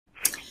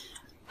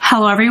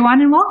Hello,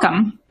 everyone, and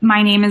welcome.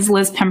 My name is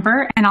Liz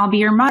Pimper, and I'll be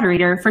your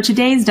moderator for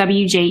today's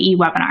WJE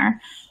webinar,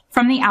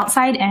 From the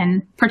Outside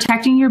In,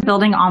 Protecting Your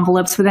Building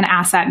Envelopes with an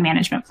Asset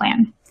Management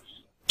Plan.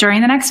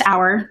 During the next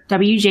hour,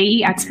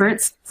 WJE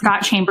experts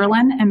Scott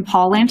Chamberlain and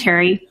Paul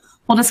Lanteri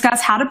will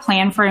discuss how to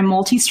plan for a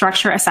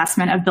multi-structure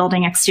assessment of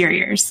building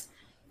exteriors.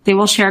 They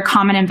will share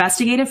common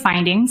investigative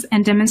findings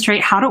and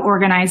demonstrate how to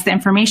organize the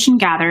information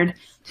gathered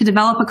to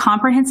develop a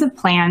comprehensive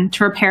plan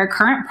to repair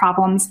current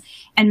problems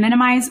and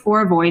minimize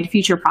or avoid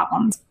future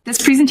problems. This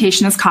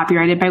presentation is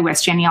copyrighted by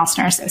West Janney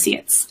Elstner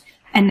Associates.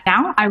 And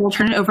now I will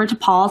turn it over to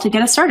Paul to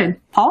get us started.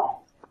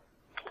 Paul?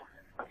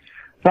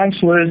 Thanks,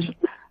 Liz.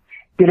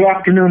 Good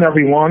afternoon,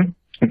 everyone,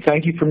 and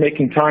thank you for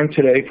making time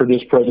today for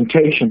this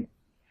presentation.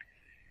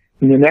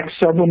 In the next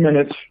several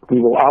minutes, we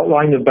will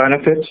outline the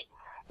benefits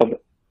of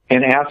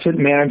an asset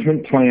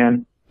management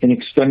plan in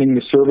extending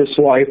the service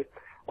life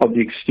of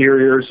the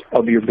exteriors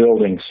of your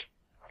buildings.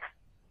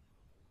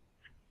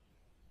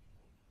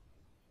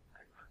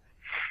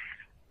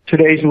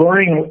 Today's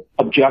learning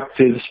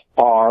objectives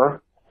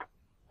are: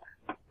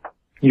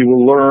 you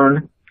will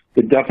learn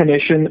the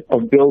definition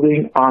of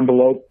building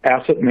envelope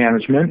asset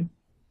management,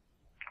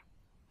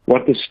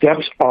 what the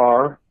steps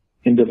are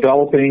in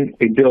developing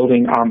a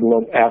building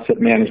envelope asset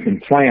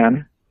management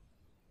plan,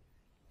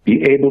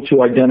 be able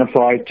to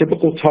identify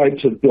typical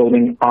types of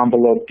building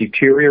envelope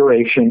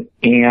deterioration,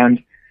 and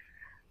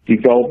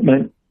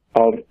development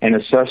of an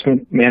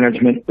assessment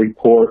management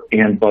report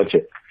and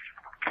budget.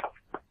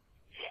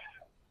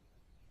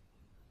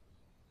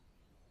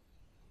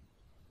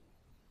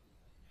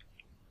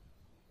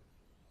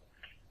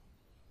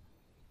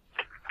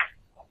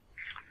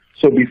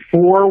 So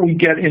before we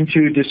get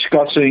into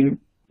discussing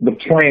the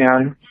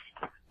plan,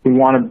 we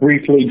want to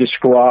briefly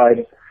describe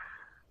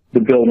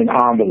the building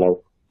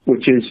envelope,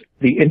 which is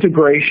the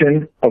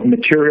integration of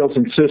materials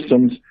and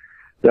systems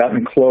that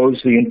enclose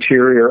the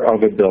interior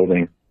of a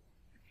building.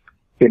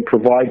 It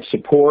provides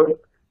support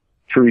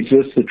to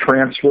resist the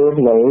transfer of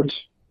loads.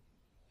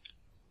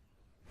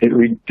 It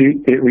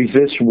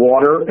resists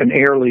water and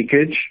air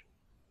leakage,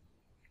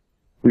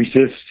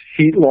 resists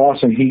heat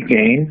loss and heat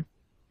gain,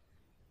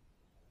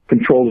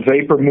 controls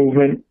vapor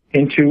movement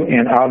into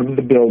and out of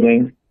the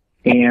building,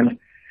 and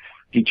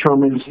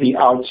determines the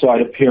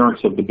outside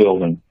appearance of the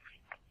building.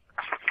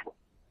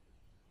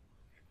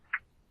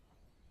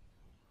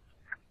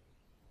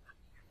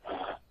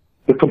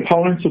 The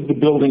components of the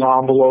building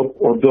envelope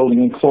or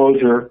building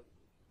enclosure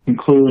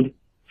include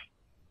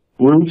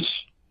roofs,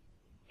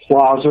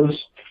 plazas,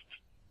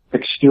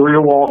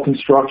 exterior wall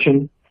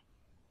construction,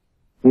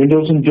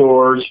 windows and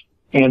doors,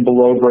 and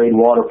below-grade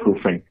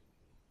waterproofing.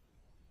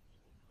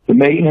 The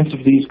maintenance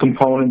of these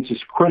components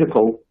is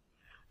critical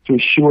to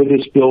ensure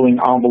this building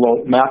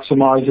envelope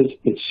maximizes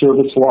its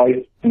service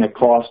life in a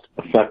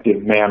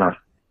cost-effective manner.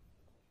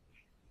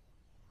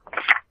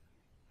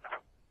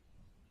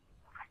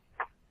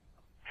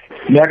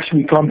 Next,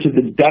 we come to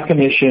the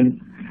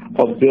definition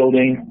of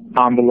building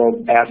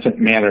envelope asset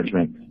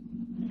management,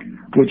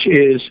 which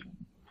is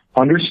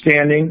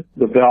understanding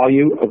the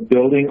value of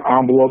building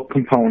envelope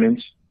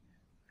components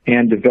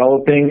and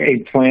developing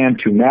a plan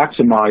to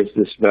maximize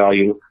this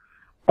value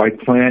by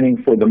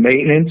planning for the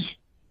maintenance,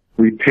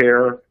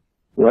 repair,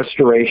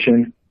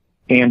 restoration,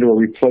 and or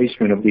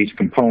replacement of these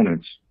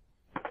components.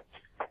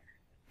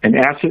 An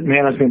asset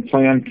management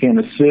plan can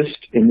assist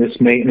in this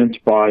maintenance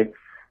by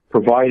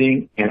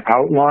providing an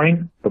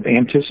outline of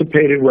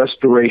anticipated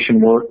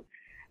restoration work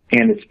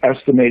and its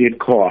estimated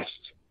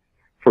costs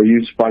for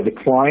use by the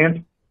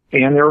client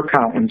and their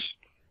accountants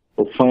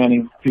for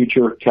planning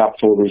future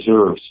capital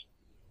reserves.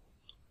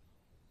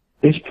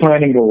 This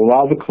planning will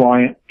allow the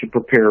client to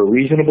prepare a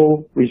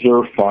reasonable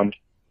reserve fund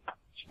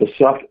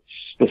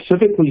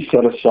specifically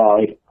set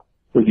aside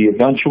for the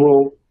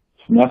eventual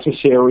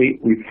necessary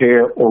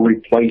repair or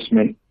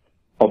replacement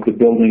of the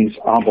building's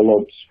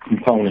envelope's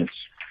components.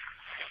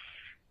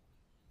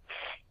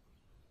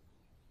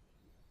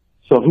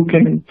 So who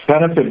can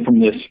benefit from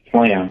this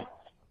plan?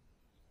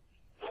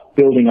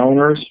 Building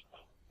owners,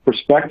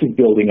 prospective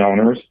building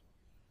owners,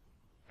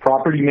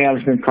 property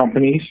management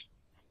companies,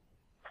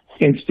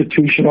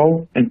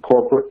 institutional and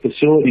corporate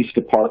facilities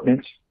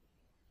departments,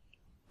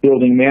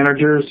 building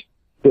managers,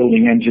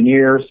 building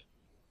engineers,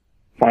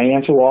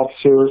 financial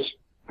officers,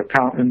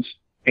 accountants,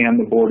 and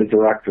the board of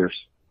directors.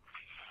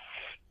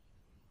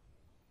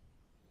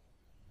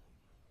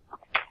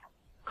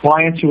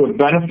 Clients who have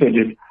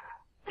benefited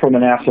from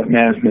an asset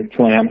management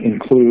plan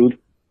include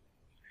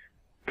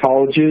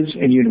colleges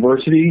and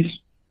universities,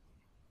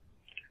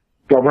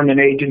 government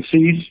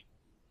agencies,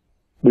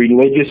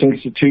 religious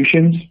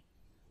institutions,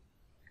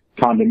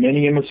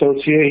 condominium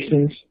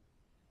associations,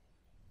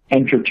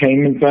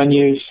 entertainment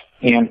venues,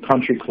 and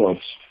country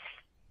clubs.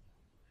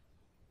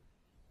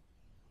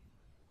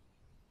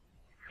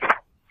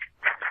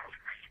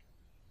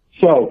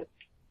 So,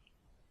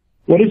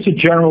 what is the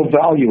general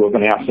value of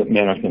an asset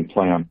management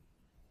plan?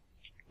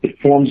 It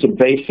forms the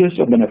basis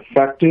of an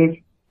effective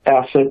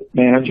asset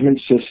management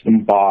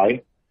system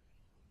by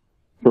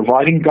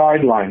providing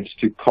guidelines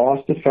to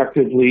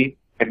cost-effectively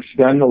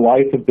extend the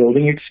life of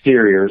building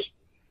exteriors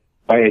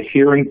by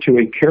adhering to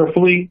a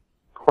carefully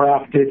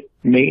crafted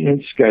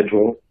maintenance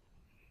schedule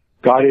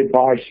guided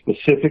by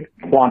specific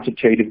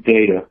quantitative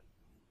data.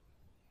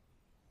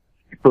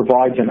 It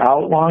provides an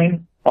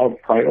outline of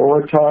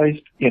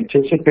prioritized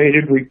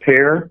anticipated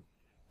repair,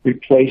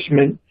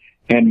 replacement,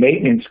 and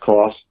maintenance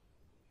costs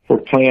for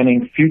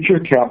planning future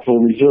capital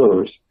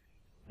reserves,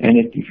 and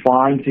it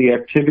defines the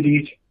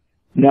activities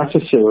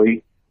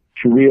necessary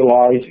to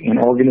realize an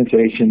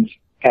organization's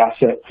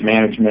asset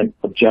management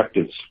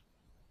objectives.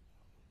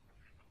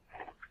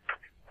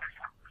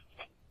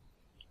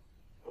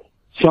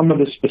 Some of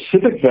the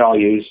specific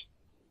values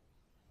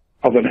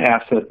of an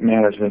asset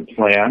management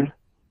plan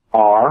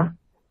are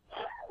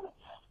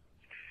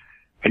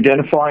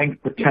identifying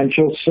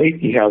potential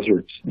safety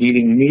hazards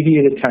needing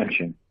immediate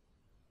attention,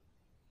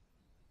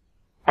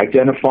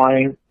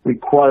 identifying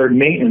required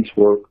maintenance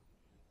work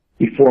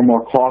before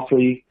more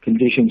costly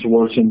conditions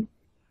worsen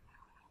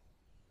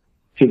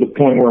to the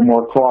point where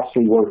more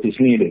costly work is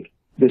needed.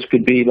 This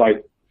could be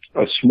like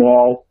a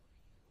small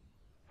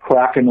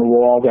crack in the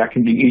wall that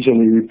can be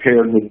easily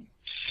repaired with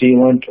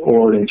sealant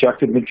or an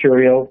injected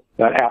material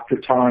that after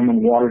time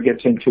when water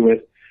gets into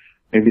it,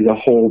 maybe the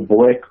whole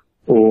brick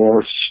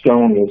or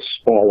stone will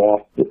fall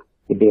off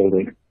the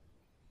building.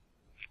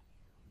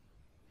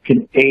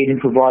 Can aid in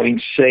providing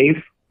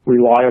safe,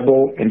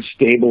 reliable, and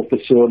stable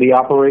facility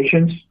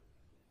operations.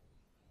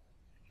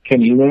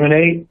 Can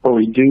eliminate or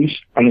reduce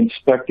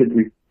unexpected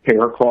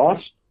repair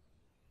costs.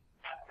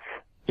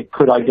 It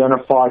could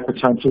identify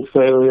potential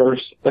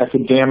failures that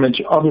could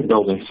damage other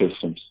building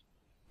systems.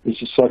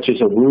 This is such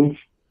as a roof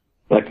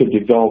that could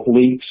develop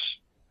leaks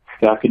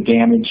that could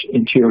damage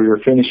interior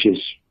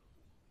finishes.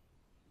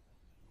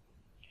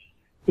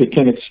 It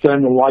can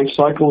extend the life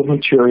cycle of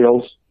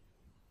materials,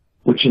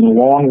 which in the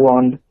long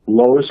run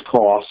lowers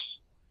costs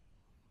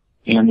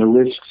and the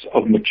risks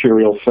of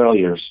material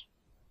failures.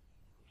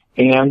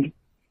 And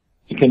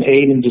it can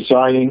aid in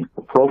designing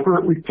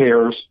appropriate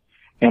repairs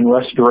and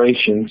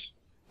restorations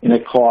in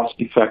a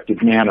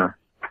cost-effective manner.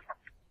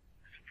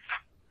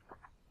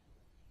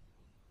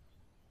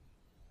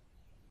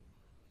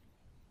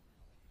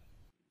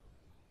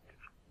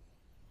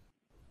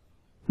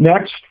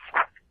 Next,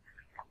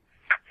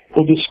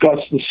 we'll discuss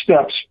the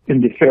steps in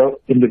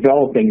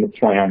developing the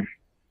plan.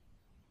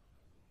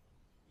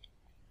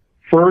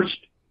 First,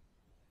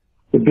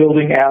 the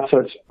building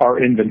assets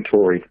are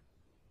inventoried.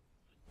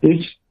 This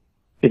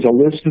is a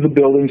list of the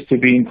buildings to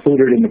be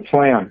included in the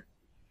plan.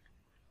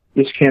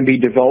 This can be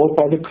developed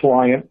by the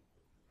client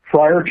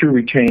prior to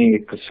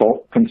retaining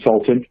a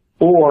consultant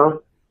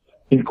or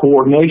in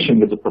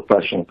coordination with a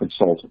professional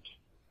consultant.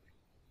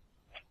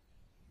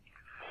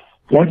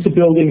 Once the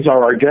buildings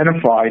are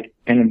identified,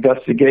 an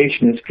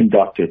investigation is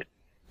conducted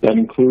that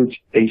includes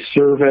a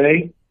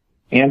survey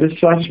and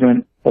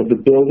assessment of the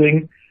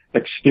building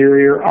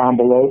exterior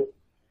envelope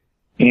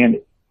and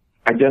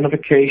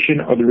identification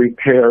of the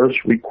repairs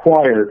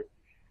required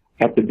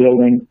at the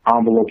building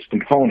envelope's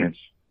components.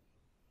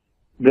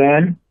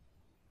 Then,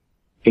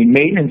 a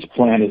maintenance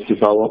plan is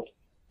developed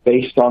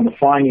based on the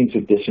findings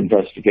of this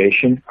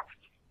investigation.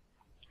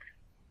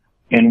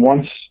 And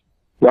once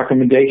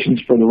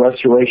recommendations for the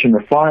restoration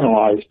are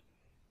finalized,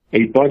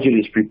 a budget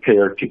is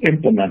prepared to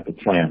implement the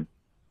plan.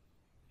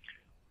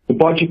 The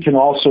budget can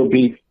also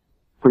be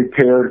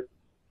prepared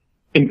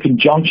in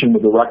conjunction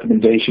with the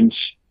recommendations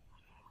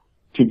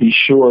to be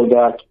sure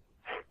that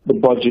the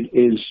budget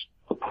is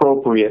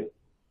appropriate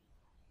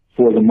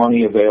for the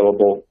money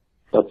available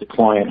that the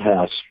client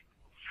has.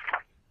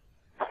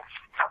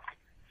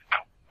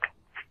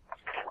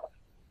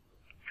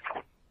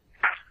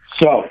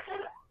 So,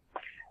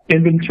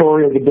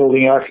 inventory of the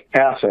building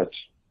assets.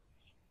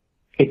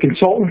 A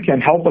consultant can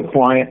help a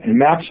client in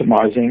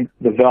maximizing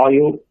the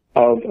value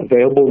of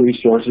available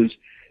resources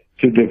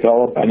to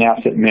develop an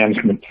asset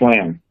management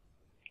plan.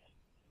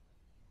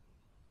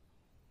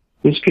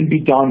 This can be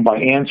done by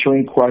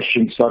answering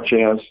questions such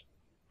as,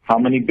 how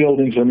many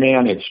buildings are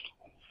managed?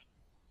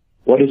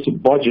 What is the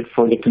budget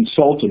for the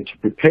consultant to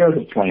prepare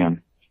the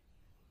plan?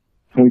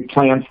 Can we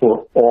plan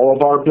for all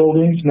of our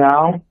buildings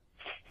now,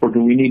 or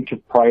do we need to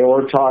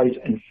prioritize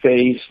and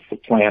phase the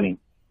planning?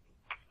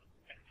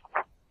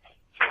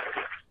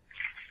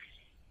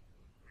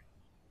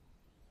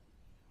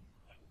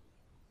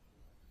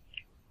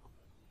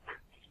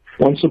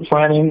 Once the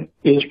planning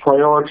is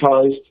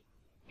prioritized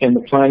and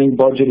the planning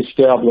budget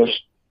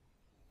established,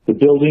 the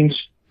buildings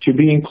to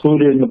be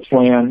included in the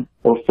plan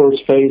or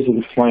first phase of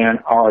the plan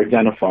are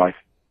identified.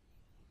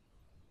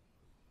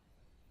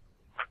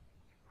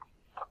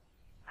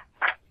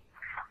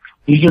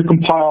 These are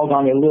compiled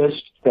on a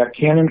list that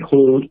can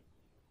include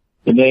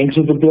the names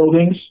of the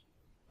buildings,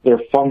 their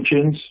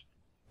functions,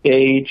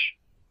 age,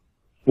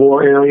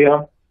 floor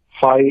area,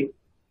 height,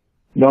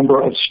 number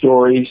of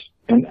stories,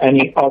 and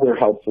any other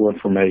helpful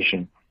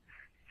information.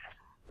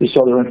 This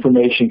other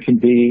information can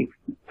be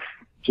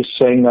just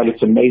saying that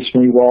it's a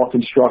masonry wall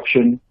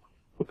construction,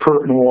 a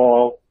curtain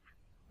wall,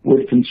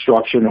 wood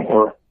construction,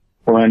 or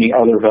any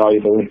other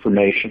valuable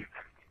information.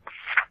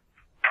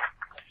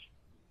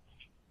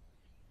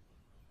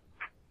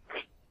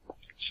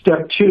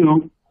 Step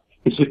 2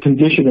 is the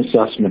condition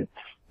assessment,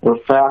 where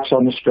facts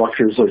on the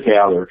structures are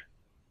gathered.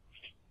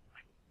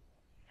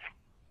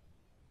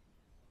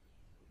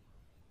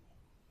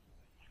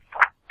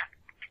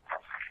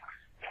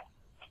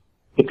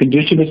 The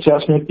condition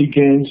assessment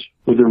begins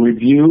with a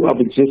review of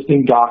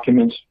existing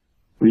documents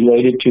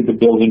related to the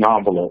building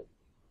envelope.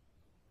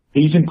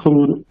 These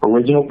include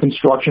original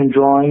construction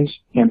drawings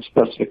and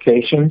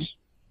specifications,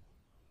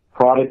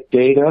 product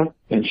data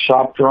and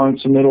shop drawing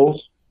submittals,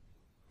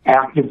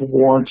 active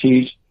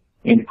warranties,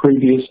 and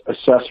previous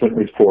assessment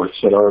reports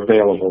that are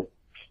available.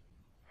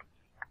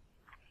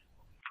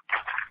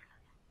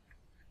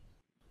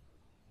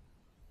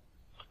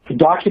 The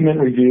document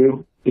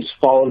review is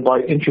followed by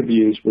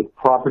interviews with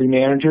property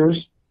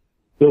managers,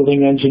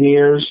 building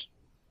engineers,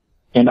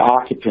 and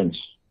occupants.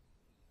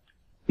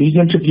 These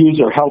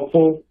interviews are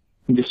helpful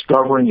in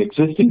discovering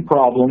existing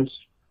problems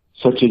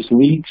such as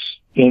leaks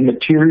and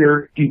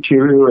material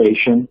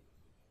deterioration,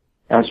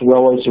 as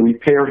well as a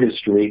repair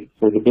history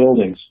for the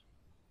buildings.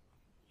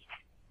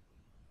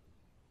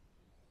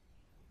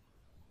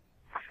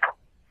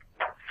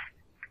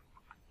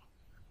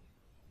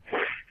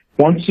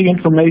 Once the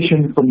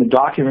information from the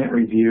document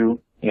review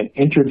and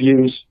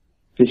interviews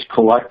is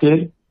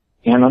collected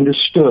and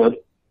understood,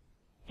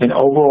 an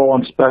overall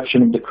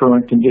inspection of the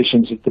current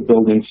conditions of the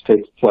buildings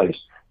takes place.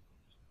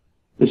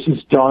 This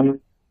is done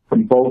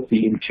from both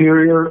the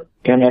interior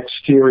and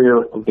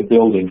exterior of the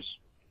buildings.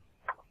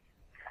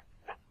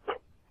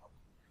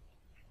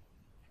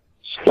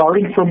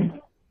 Starting from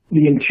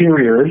the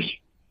interiors,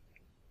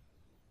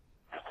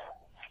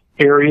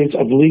 areas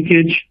of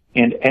leakage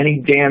and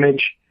any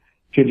damage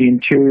to the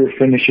interior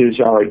finishes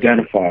are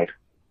identified.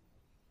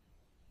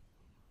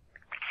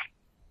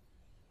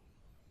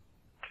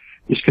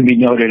 This can be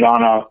noted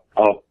on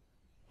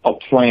a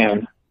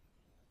plan,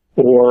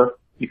 or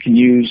you can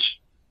use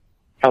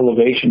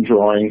elevation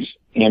drawings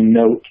and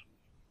note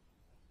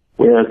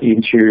where at the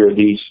interior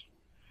these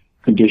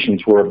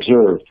conditions were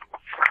observed.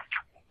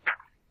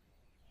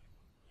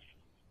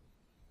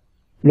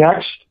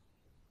 Next,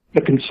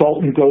 the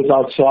consultant goes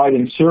outside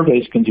and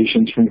surveys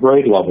conditions from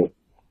grade level.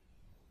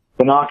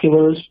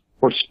 Binoculars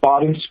or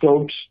spotting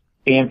scopes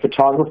and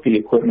photography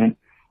equipment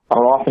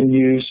are often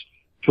used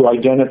to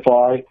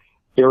identify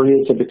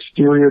areas of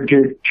exterior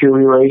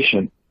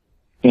deterioration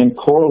and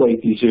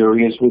correlate these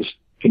areas with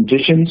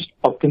conditions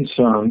of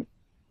concern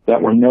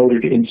that were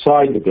noted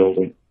inside the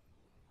building.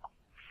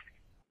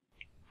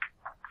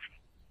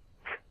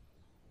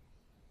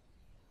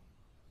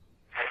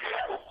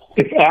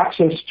 If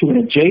access to an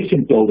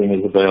adjacent building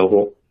is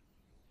available,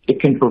 it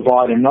can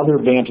provide another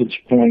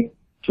vantage point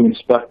to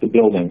inspect the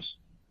buildings.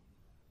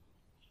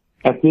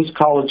 At this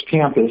college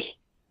campus,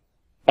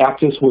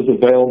 access was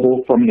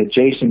available from an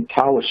adjacent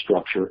tower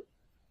structure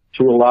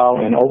to allow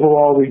an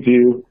overall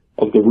review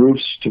of the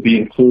roofs to be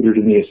included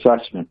in the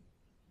assessment.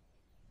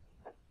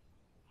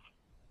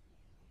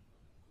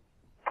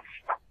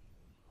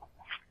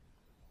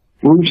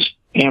 Roofs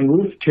and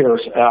roof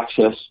terrace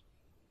access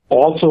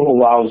also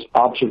allows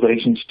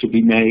observations to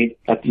be made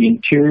at the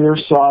interior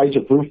sides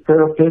of roof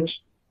parapets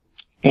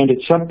and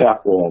its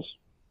setback walls.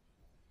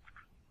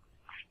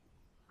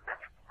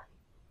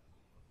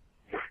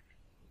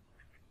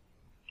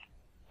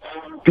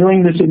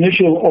 During this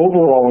initial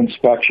overall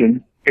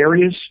inspection,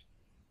 areas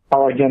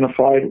are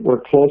identified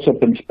where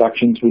close-up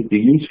inspections would be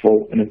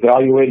useful in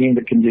evaluating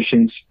the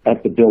conditions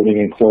at the building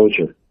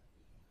enclosure.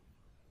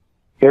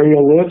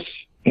 Aerial lifts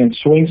and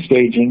swing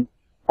staging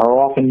are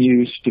often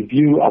used to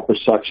view upper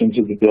sections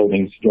of the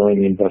buildings during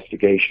the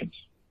investigations.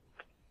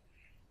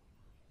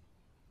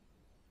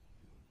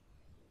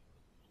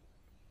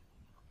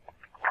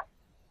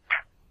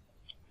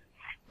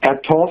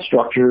 At tall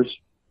structures,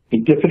 a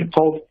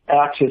difficult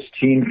access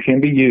team can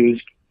be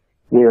used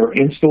where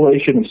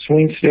installation of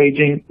swing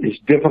staging is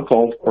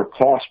difficult or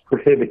cost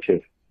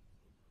prohibitive.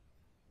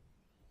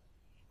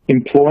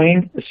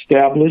 Employing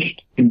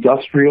established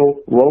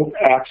industrial rope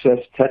access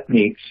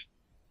techniques,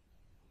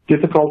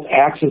 difficult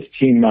access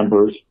team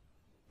members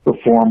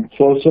perform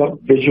close-up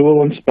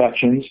visual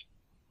inspections,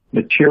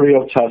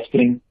 material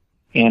testing,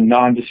 and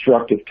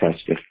non-destructive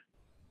testing.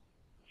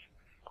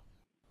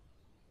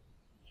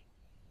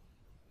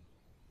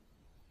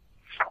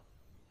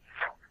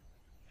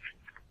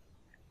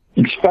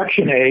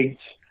 Inspection aids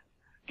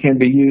can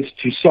be used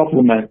to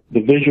supplement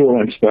the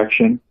visual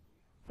inspection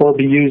or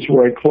be used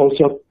where a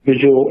close-up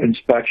visual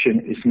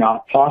inspection is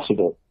not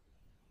possible.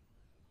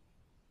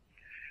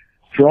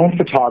 Drone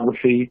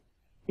photography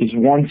is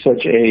one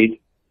such aid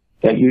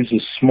that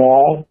uses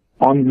small,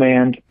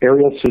 unmanned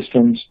aerial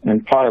systems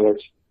and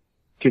pilots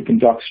to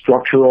conduct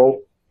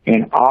structural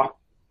and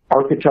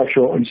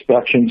architectural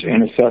inspections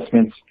and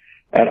assessments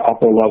at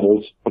upper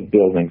levels of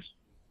buildings.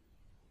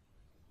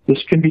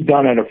 This can be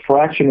done at a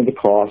fraction of the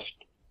cost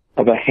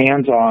of a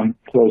hands-on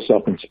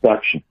close-up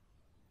inspection.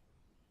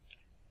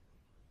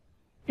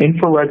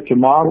 Infrared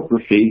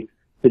thermography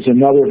is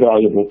another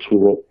valuable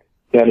tool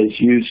that is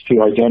used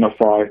to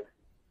identify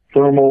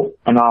thermal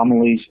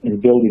anomalies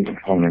in building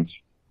components.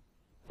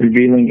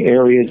 revealing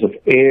areas of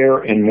air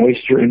and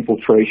moisture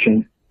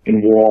infiltration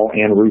in wall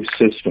and roof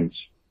systems.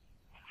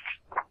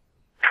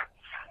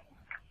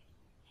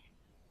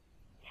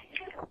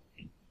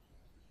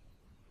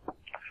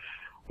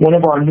 One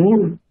of our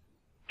newer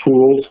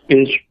tools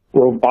is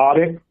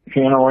robotic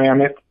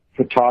panoramic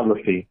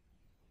photography,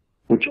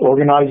 which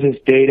organizes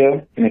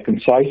data in a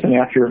concise and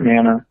accurate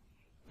manner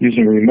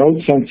using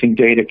remote sensing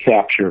data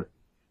capture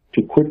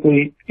to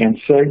quickly and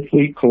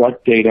safely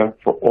collect data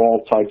for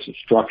all types of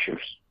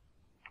structures.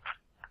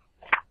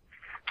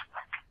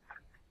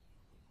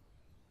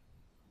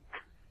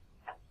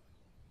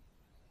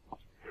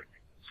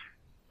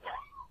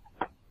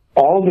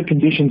 All of the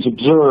conditions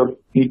observed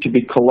need to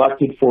be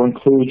collected for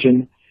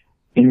inclusion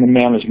in the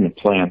management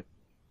plan.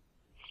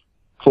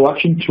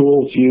 Collection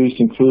tools used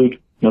include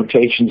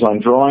notations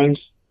on drawings,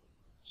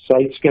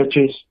 site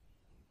sketches,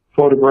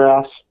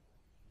 photographs,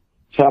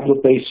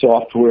 tablet-based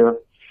software,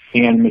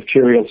 and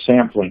material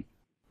sampling.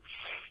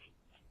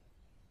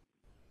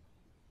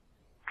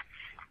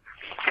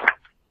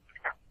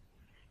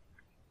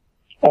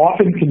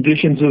 Often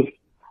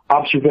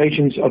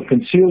observations of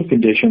concealed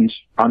conditions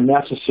are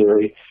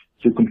necessary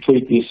to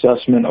complete the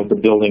assessment of the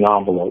building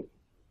envelope.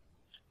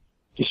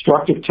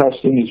 Destructive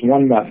testing is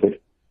one method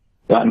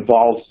that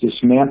involves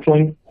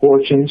dismantling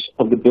portions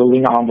of the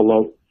building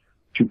envelope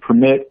to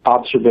permit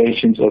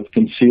observations of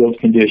concealed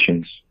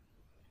conditions.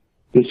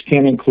 This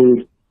can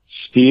include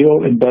steel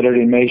embedded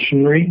in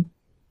masonry,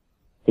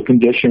 the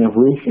condition of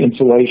roof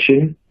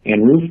insulation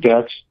and roof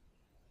decks,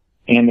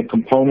 and the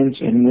components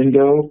in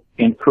window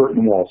and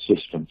curtain wall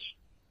systems.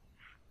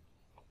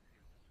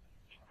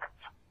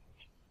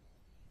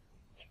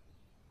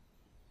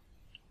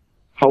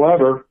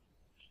 However,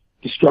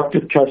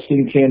 destructive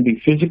testing can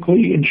be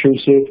physically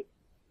intrusive,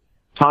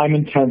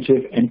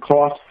 time-intensive, and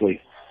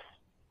costly.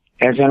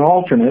 As an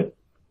alternate,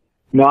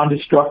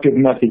 non-destructive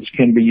methods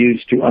can be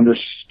used to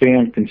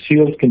understand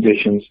concealed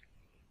conditions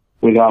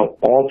without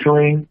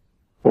altering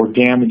or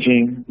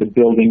damaging the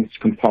building's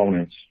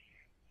components.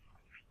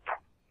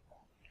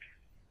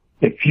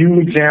 A few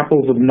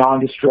examples of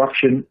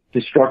non-destructive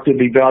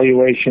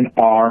evaluation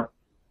are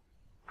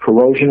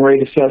corrosion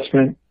rate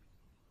assessment,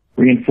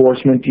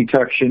 reinforcement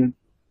detection,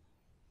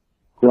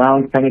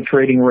 ground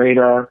penetrating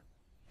radar,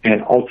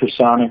 and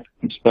ultrasonic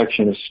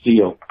inspection of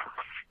steel.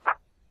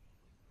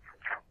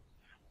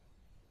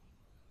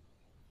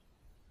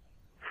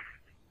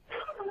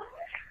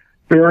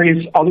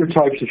 Various other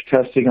types of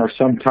testing are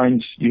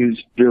sometimes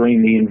used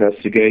during the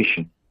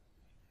investigation.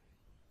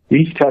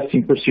 These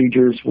testing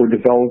procedures were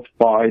developed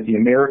by the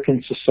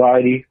American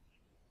Society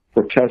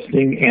for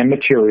Testing and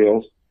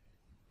Materials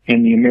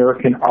and the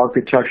American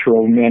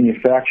Architectural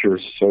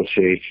Manufacturers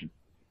Association.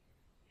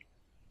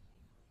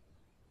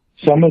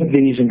 Some of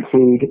these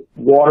include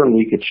water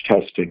leakage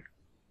testing,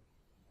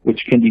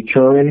 which can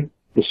determine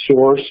the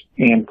source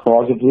and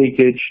cause of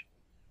leakage,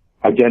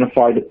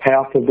 identify the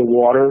path of the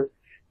water,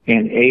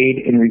 and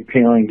aid in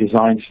repairing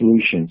design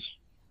solutions.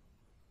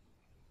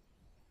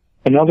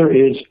 Another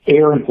is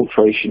air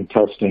infiltration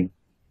testing,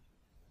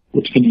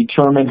 which can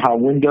determine how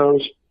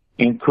windows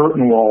and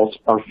curtain walls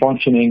are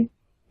functioning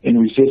in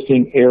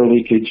resisting air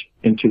leakage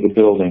into the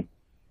building.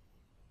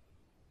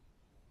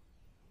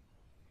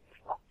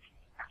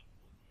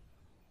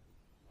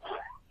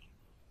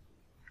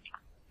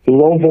 The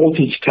low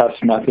voltage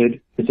test method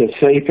is a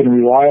safe and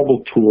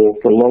reliable tool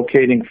for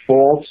locating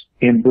faults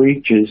and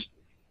breaches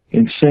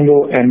in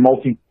single and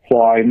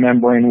multiply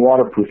membrane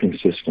waterproofing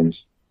systems.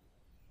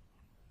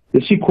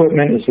 This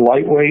equipment is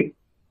lightweight,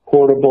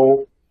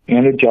 portable,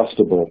 and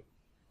adjustable,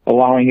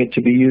 allowing it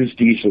to be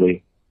used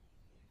easily.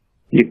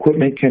 The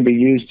equipment can be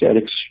used at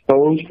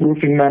exposed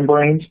roofing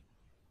membranes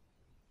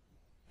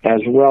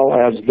as well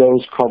as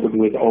those covered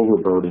with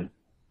overburden.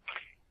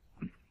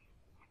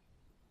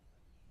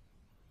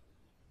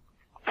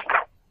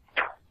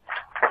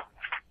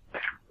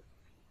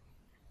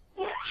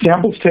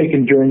 Samples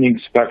taken during the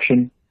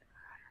inspection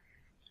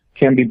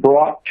can be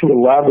brought to a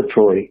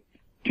laboratory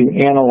to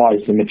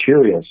analyze the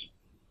materials.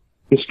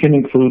 This can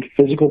include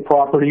physical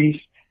properties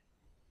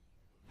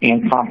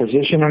and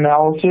composition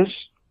analysis,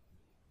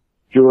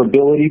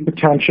 durability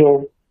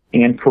potential,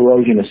 and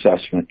corrosion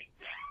assessment.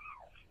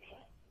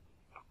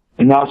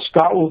 And now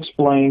Scott will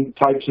explain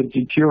types of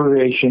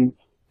deterioration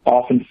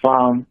often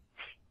found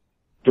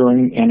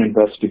during an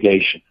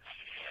investigation.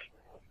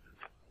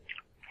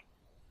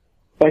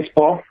 Thanks,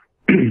 Paul.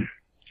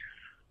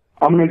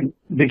 I'm going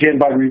to begin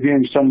by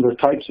reviewing some of the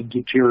types of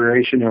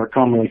deterioration that are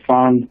commonly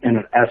found in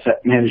an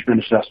asset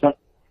management assessment,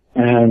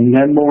 and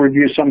then we'll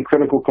review some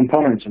critical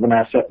components of an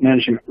asset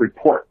management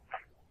report.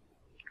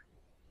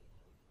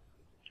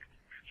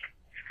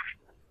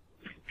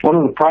 One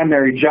of the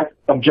primary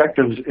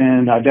objectives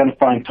in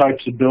identifying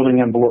types of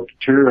building envelope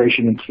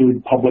deterioration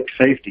include public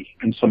safety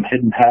and some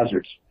hidden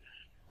hazards.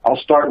 I'll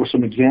start with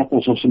some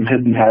examples of some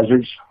hidden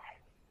hazards,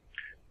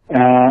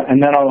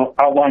 and then I'll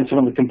outline some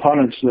of the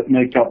components that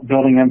make up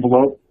building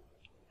envelope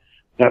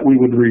that we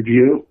would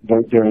review,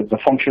 the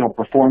functional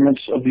performance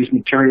of these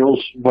materials,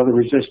 weather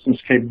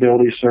resistance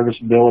capability,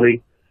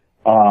 serviceability,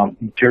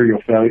 material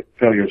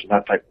failures, and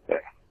that type of thing.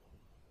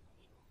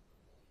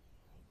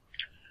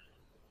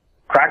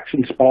 Cracks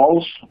and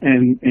spalls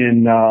in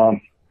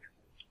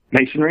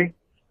masonry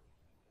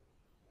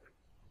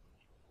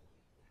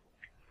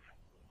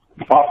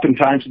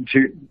oftentimes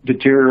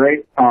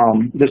deteriorate.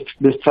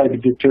 This type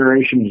of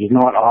deterioration is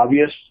not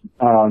obvious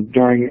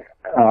during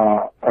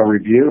a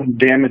review.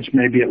 Damage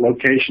may be at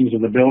locations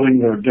of the building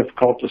that are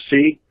difficult to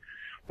see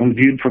when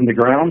viewed from the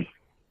ground.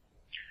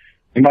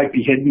 They might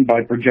be hidden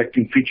by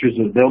projecting features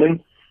of the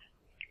building.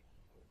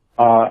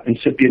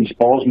 Incipient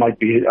spalls might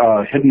be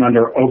hidden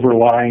under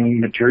overlying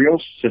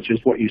materials, such as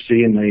what you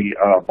see in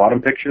the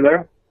bottom picture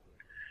there.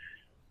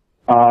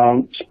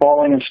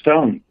 Spalling of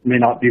stone may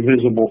not be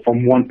visible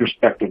from one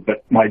perspective,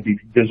 but might be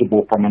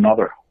visible from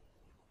another.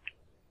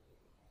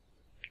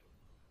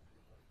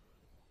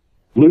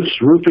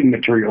 Loose roofing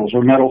materials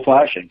or metal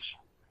flashings.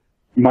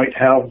 You might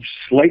have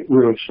slate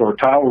roofs or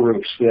tile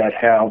roofs that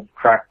have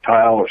cracked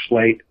tile or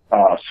slate,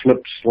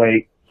 slipped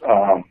slate,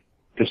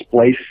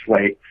 displaced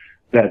slate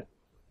that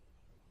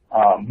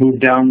move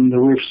down the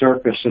roof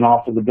surface and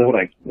off of the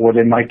building, or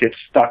they might get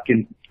stuck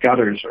in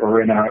gutters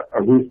or in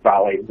a roof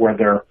valley where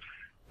they're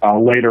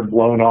later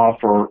blown off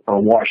or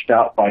washed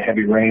out by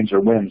heavy rains or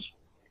winds.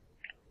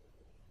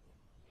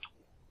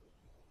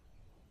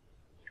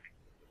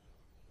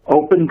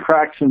 Open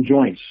cracks and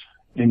joints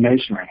in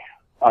masonry.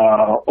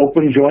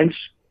 Open joints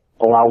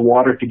allow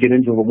water to get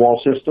into the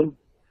wall system.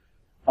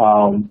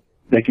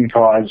 They can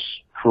cause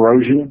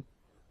corrosion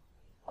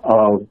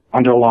of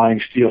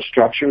underlying steel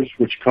structures,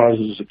 which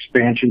causes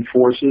expansion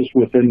forces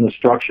within the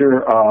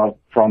structure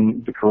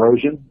from the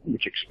corrosion,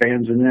 which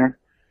expands in there.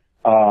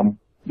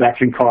 That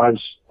can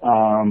cause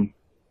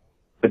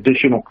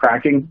additional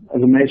cracking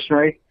of the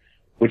masonry,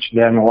 which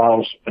then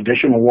allows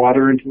additional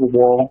water into the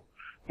wall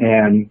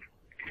and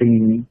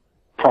can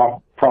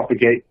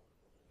propagate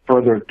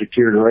further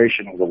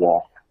deterioration of the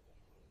wall.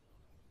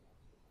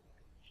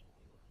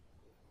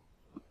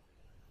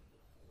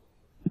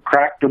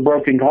 Cracked or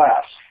broken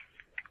glass.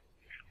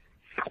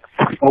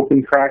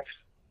 Open cracks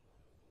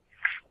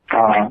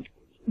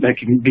that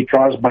can be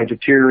caused by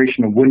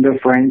deterioration of window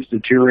frames,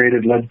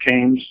 deteriorated lead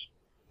cames,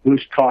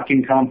 loose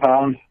caulking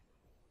compound.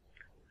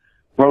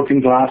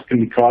 Broken glass can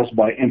be caused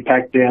by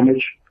impact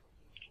damage,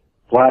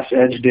 glass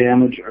edge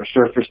damage, or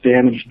surface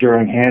damage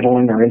during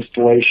handling or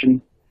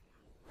installation.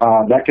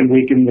 That can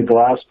weaken the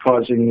glass,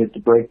 causing it to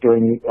break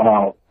during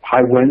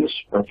high winds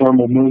or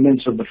thermal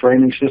movements of the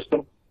framing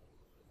system.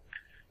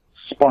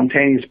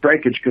 Spontaneous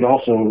breakage could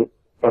also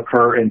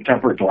occur in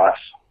tempered glass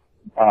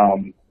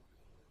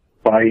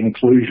by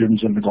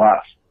inclusions in the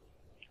glass.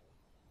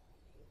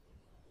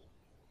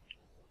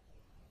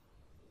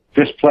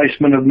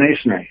 Displacement of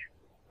masonry.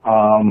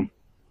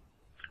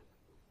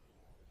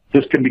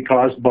 This can be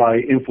caused by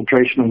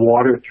infiltration of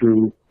water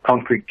through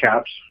concrete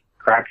caps,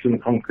 cracks in the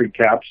concrete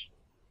caps.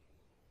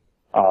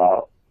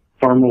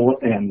 Thermal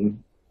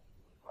and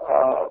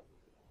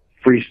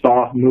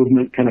freeze-thaw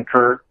movement can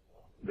occur,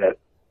 that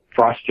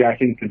frost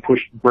jacking can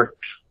push bricks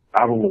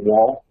out of the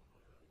wall.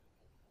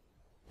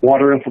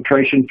 Water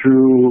infiltration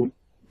through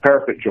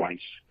parapet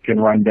joints can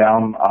run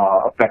down,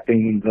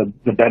 affecting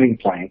the bedding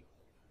plane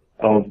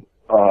of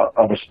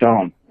a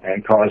stone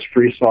and cause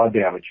freeze-thaw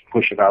damage,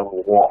 push it out of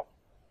the wall.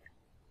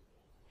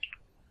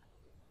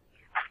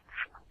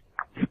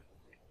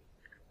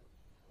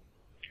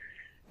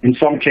 In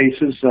some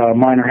cases,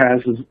 minor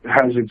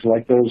hazards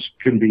like those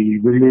can be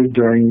removed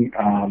during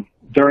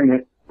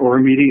it or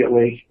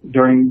immediately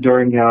during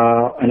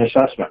an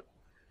assessment.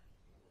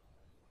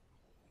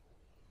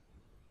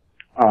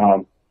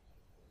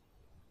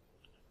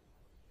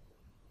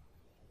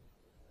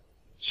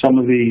 Some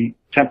of the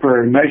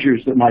temporary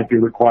measures that might be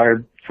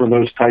required for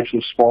those types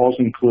of spalls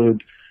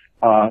include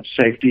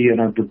safety and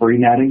or debris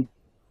netting,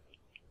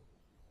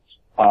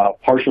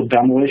 partial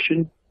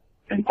demolition,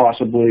 and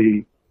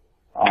possibly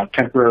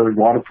temporary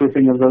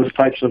waterproofing of those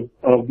types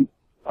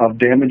of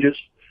damages.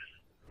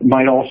 It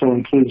might also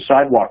include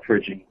sidewalk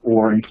bridging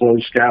or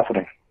enclosed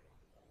scaffolding.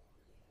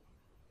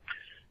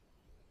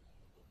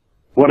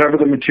 Whatever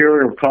the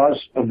material cause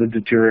of the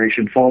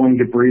deterioration, falling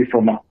debris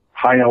from a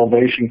high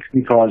elevation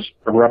can cause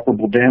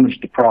irreparable damage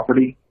to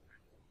property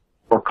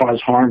or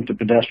cause harm to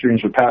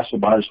pedestrians or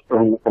passerbys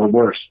or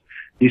worse.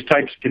 These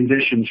types of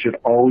conditions should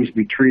always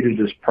be treated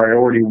as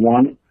priority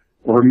one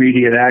or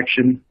immediate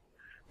action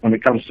when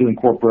it comes to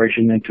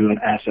incorporation into an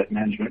asset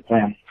management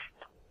plan.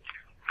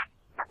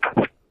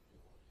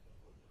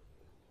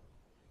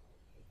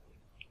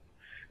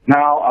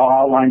 Now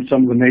I'll outline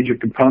some of the major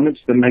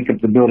components that make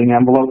up the building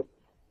envelope.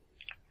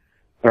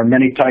 There are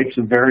many types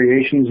of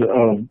variations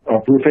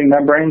of roofing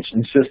membranes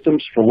and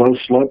systems for low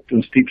sloped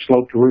and steep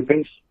sloped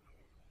roofings.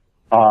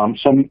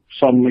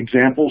 Some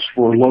examples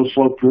for low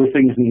sloped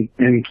roofing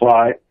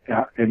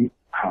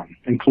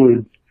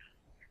include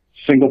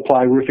single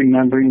ply roofing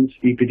membranes,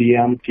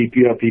 EPDM,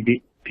 TPO,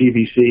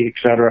 PVC,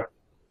 etc.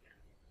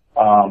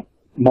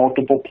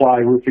 Multiple ply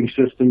roofing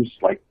systems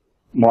like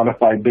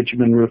modified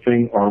bitumen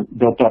roofing or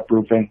built up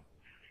roofing.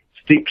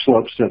 Steep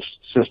slope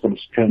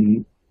systems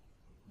can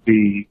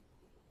be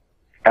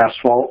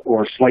asphalt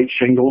or slate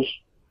shingles.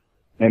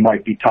 They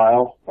might be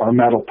tile or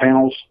metal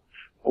panels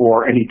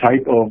or any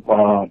type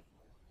of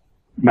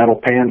metal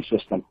pan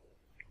system.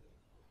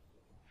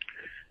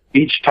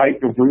 Each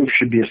type of roof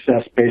should be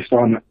assessed based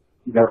on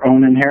their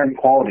own inherent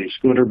qualities,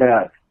 good or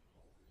bad.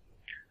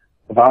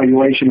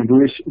 Evaluation of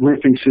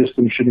roofing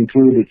systems should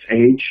include its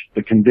age,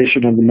 the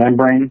condition of the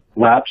membrane,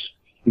 lapse,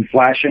 and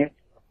flashing.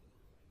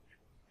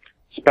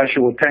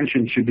 Special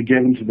attention should be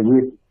given to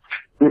the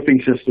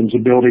roofing system's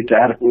ability to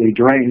adequately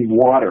drain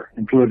water,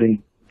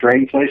 including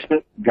drain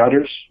placement,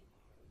 gutters,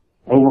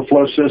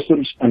 overflow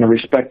systems, and the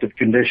respective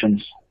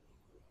conditions.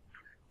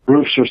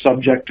 Roofs are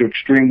subject to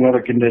extreme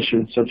weather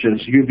conditions such as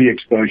UV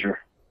exposure,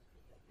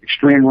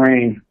 extreme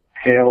rain,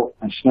 hail,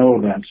 and snow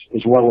events,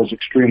 as well as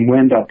extreme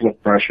wind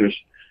uplift pressures,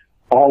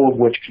 all of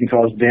which can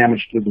cause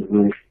damage to the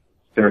roof,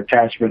 their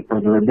attachment,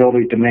 or their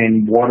ability to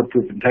maintain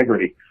waterproof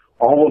integrity.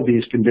 All of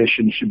these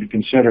conditions should be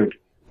considered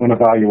when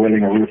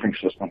evaluating a roofing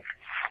system.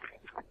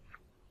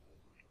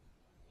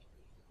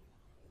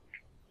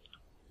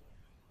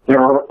 There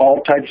are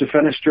all types of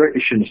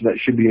fenestrations that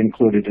should be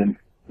included in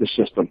the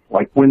system,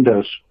 like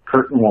windows,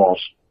 curtain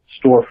walls,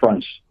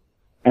 storefronts,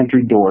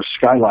 entry doors,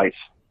 skylights.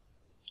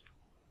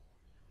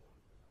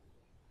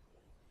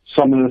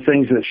 Some of the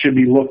things that should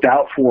be looked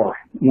out for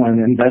when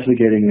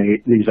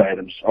investigating these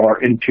items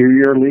are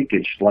interior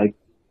leakage, like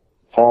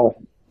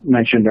Paul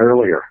mentioned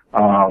earlier,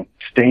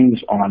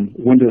 stains on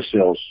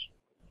windowsills,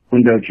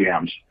 window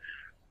jambs,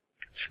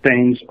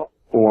 stains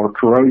or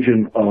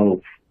corrosion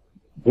of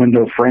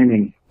window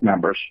framing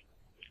members.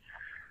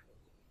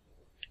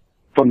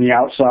 From the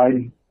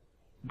outside,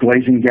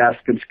 glazing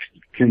gaskets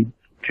can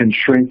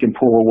shrink and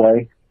pull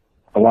away,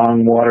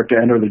 allowing water to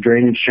enter the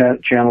drainage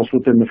channels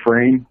within the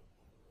frame.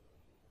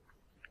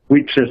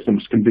 Weep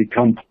systems can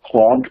become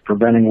clogged,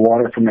 preventing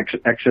water from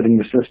exiting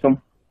the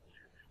system.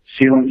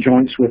 Sealant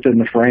joints within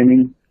the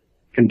framing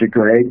can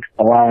degrade,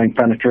 allowing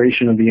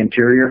penetration of the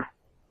interior.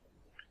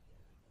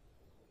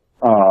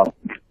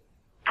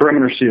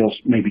 Perimeter seals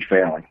may be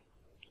failing.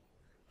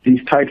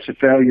 These types of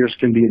failures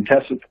can be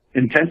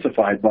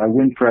intensified by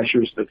wind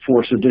pressures that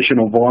force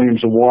additional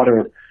volumes of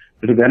water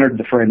that have entered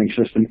the framing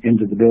system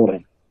into the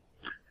building.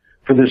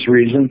 For this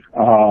reason,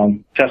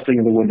 testing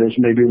of the windows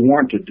may be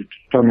warranted to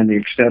determine the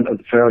extent of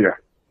the failure.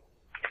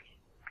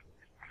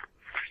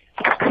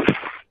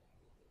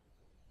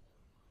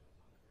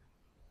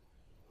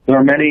 There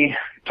are many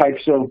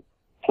types of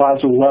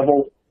plaza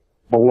level,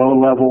 below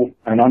level,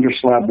 and under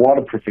slab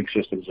waterproofing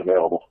systems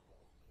available.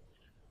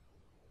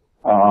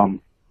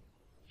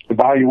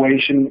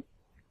 Evaluation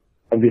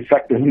of the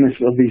effectiveness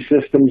of these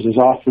systems is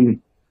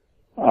often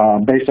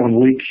based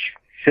on leak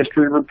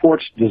history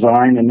reports,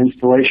 design and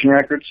installation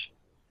records,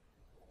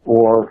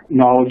 or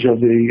knowledge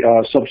of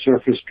the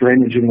subsurface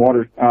drainage and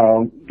water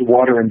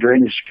and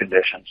drainage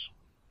conditions.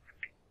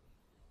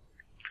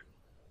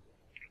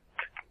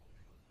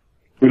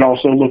 We'd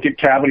also look at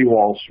cavity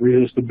walls,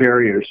 resistive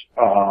barriers,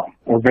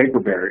 or vapor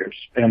barriers,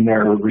 and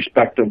their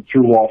respective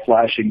through-wall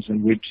flashings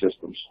and weep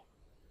systems.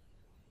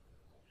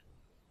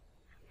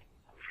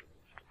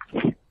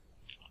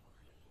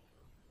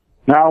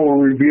 Now we'll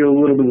review a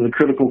little bit of the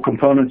critical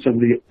components of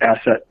the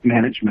asset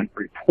management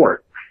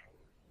report.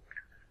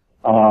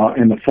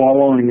 And the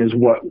following is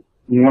what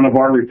one of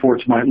our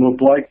reports might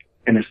look like,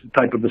 and it's the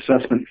type of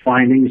assessment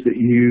findings that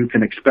you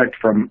can expect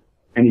from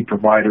any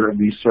provider of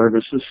these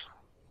services.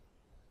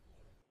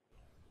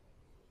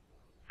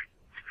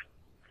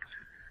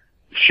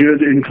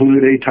 Should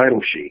include a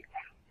title sheet.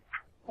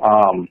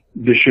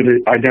 This should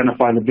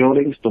identify the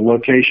buildings, the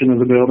location of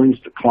the buildings,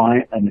 the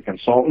client, and the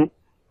consultant.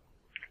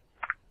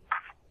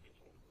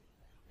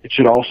 It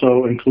should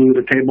also include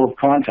a table of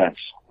contents.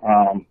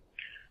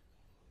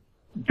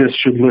 This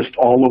should list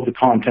all of the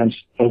contents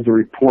of the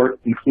report,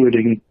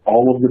 including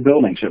all of the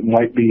buildings. It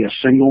might be a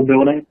single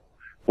building,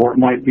 or it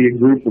might be a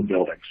group of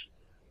buildings.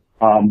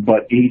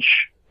 But each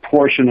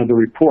portion of the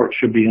report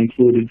should be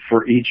included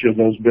for each of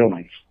those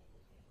buildings.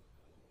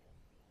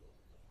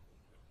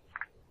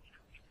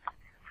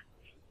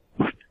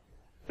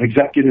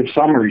 Executive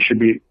summary should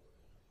be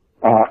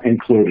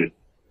included.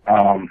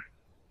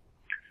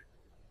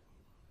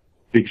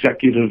 The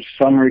executive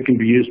summary can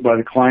be used by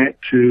the client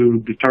to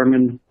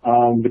determine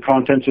the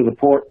contents of the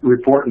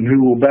report and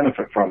who will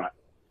benefit from it.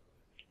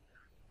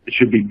 It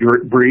should be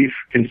brief,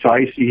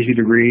 concise, easy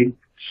to read,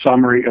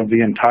 summary of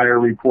the entire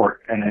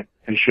report, and it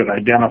should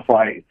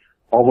identify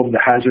all of the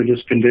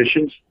hazardous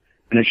conditions,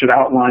 and it should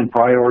outline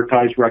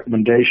prioritized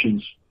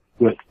recommendations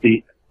with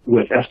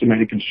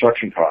estimated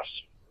construction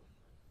costs.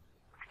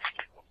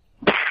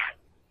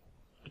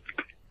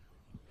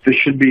 This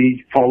should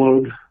be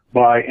followed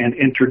by an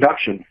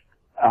introduction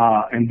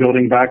and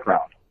building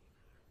background.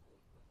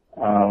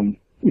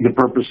 The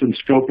purpose and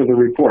scope of the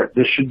report.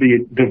 This should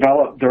be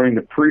developed during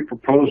the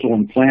pre-proposal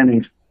and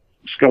planning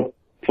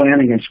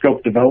and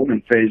scope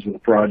development phase of the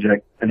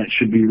project, and it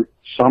should be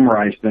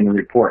summarized in the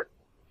report.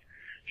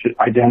 It should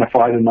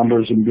identify the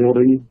numbers and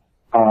building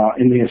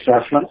in the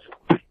assessment.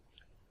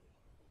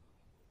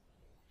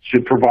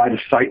 Should provide a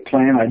site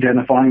plan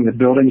identifying the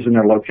buildings and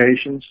their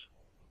locations.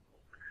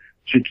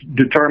 Should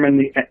determine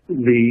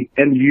the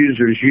end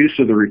user's use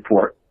of the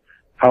report,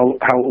 how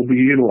it will be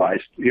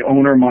utilized. The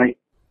owner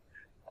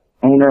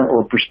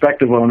or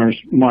prospective owners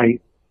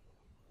might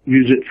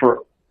use it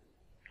for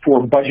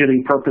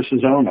budgeting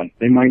purposes only.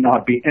 They might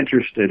not be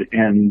interested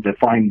in the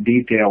fine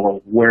detail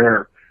of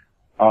where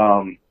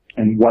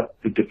and what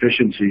the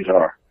deficiencies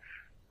are.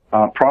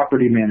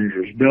 Property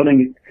managers,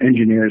 building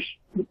engineers,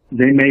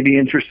 they may be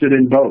interested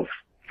in both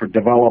for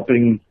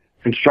developing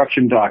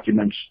construction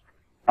documents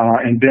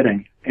and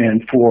bidding,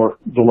 and for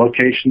the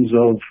locations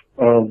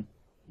of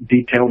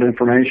detailed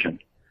information.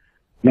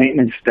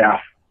 Maintenance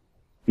staff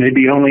may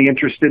be only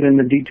interested in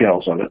the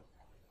details of it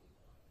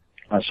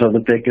so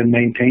that they can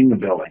maintain the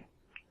building.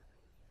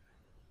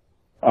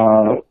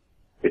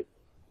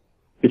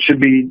 It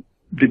should be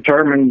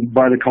determined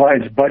by the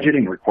client's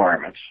budgeting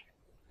requirements,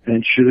 and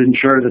it should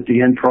ensure that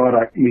the end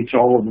product meets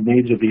all of the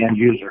needs of the end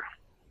user.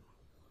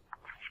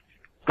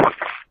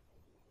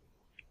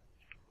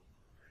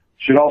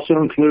 Should also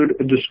include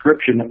a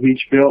description of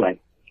each building,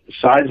 the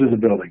size of the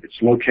building,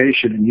 its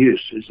location and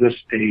use. Is this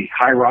a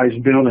high-rise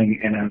building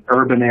in an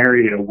urban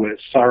area with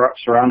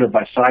surrounded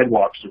by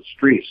sidewalks and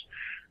streets?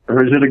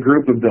 Or is it a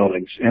group of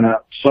buildings in a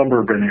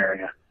suburban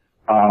area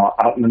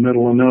out in the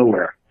middle of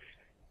nowhere?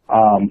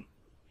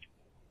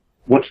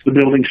 What's the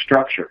building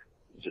structure?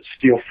 Is it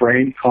steel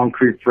frame,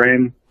 concrete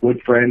frame,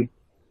 wood frame?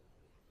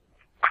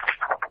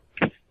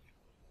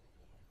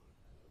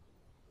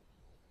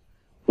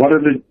 What are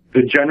the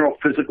general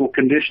physical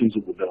conditions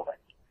of the building?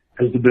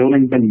 Has the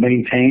building been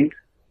maintained?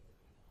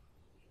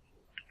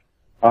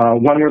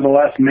 When were the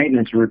last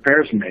maintenance or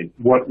repairs made?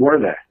 What were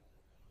they?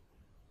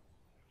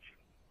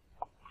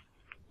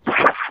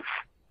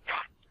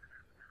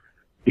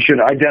 You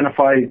should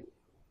identify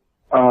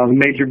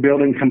major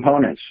building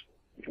components.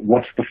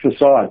 What's the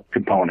facade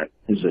component?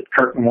 Is it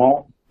curtain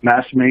wall,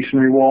 mass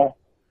masonry wall,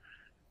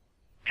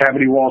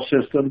 cavity wall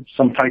system,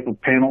 some type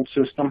of panel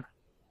system?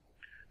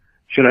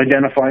 Should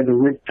identify the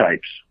roof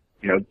types.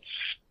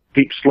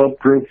 Steep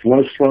slope roof,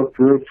 low slope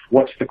roof.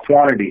 What's the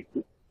quantity?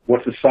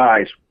 What's the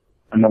size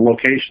and the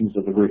locations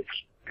of the roof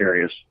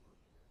areas?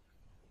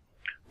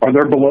 Are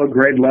there below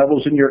grade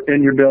levels in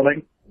your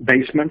building?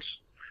 Basements?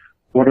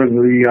 What are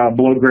the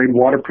below grade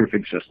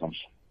waterproofing systems?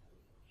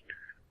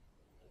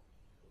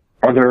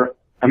 Are there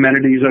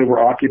amenities over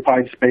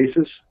occupied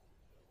spaces?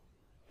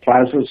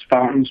 Plazas,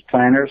 fountains,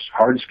 planters,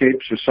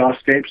 hardscapes or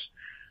softscapes?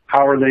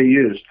 How are they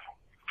used?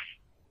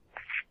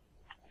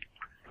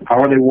 How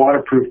are they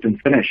waterproofed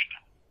and finished?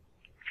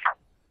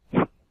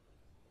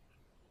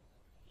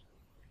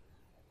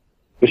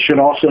 This should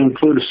also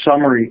include a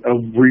summary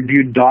of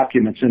reviewed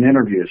documents and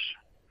interviews.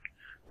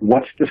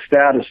 What's the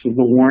status of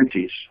the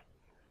warranties?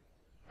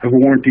 Have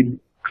warranty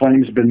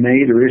claims been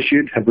made or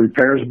issued? Have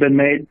repairs been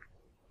made?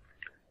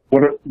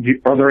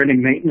 Are there any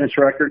maintenance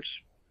records?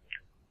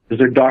 Is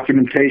there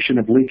documentation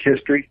of leak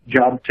history,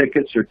 job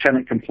tickets, or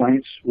tenant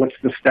complaints? What's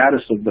the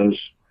status of those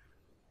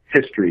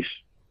histories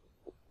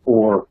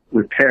or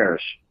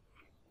repairs?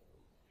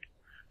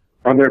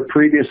 Are there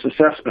previous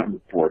assessment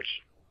reports?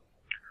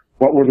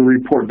 What were the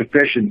report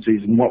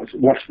deficiencies and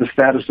what's the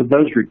status of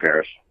those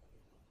repairs?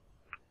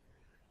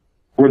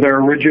 Were there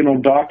original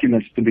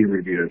documents to be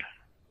reviewed?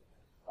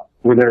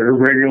 Were there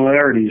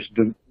irregularities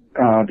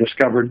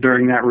discovered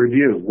during that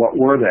review? What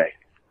were they?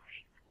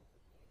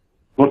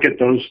 Look at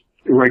those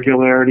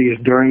irregularities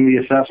during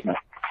the assessment.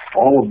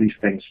 All of these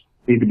things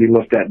need to be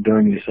looked at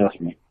during the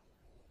assessment.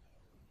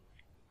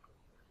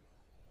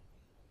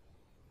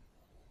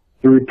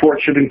 The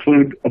report should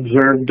include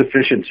observed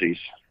deficiencies.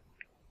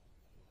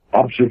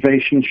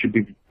 Observations should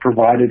be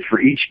provided for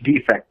each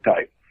defect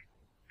type.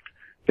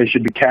 They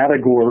should be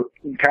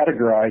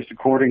categorized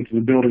according to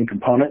the building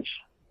components.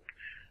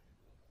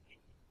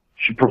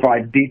 Should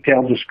provide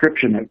detailed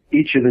description of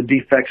each of the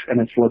defects and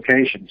its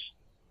locations.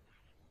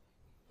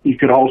 You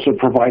could also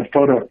provide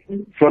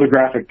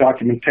photographic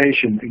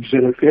documentation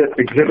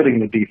exhibiting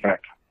the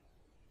defect.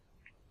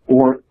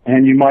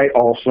 And you might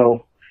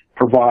also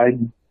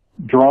provide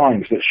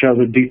drawings that show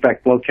the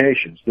defect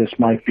locations. This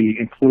might be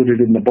included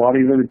in the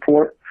body of the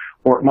report,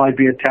 or it might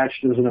be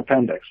attached as an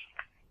appendix.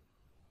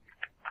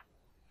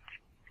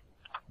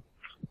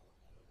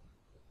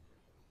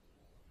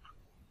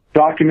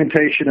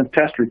 Documentation of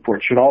test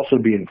reports should also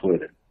be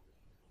included.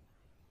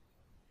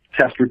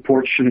 Test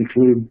reports should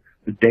include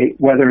the date,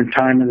 weather, and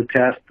time of the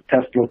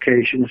test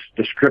locations,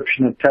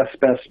 description of test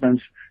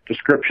specimens,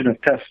 description of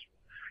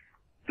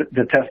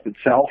the test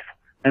itself,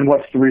 and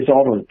what's the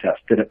result of the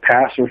test. Did it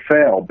pass or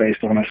fail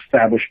based on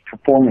established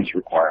performance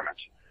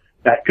requirements?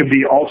 That could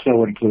be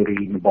also included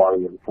in the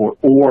body of the report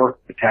or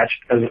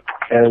attached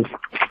as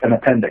an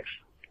appendix.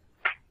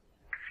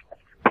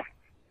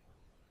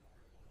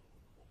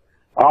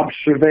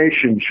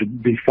 Observation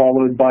should be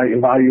followed by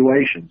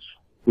evaluations,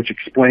 which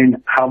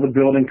explain how the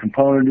building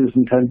component is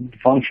intended to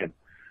function,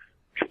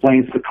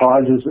 explains the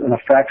causes and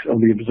effects of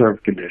the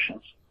observed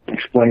conditions,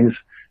 explains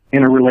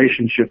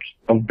interrelationships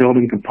of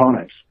building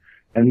components,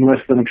 and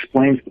lists and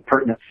explains the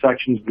pertinent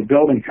sections of the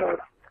building code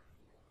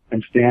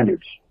and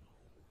standards.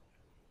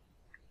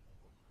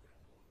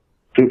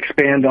 To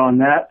expand on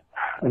that,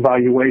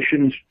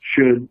 evaluations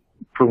should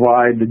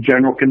provide the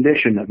general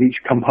condition of each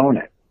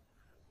component,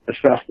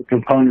 assess the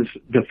component's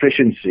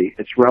deficiency,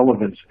 its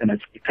relevance, and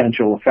its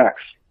potential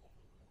effects.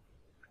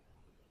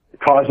 The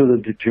cause of the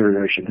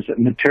deterioration, is it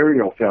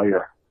material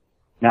failure,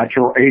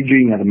 natural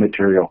aging of the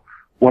material?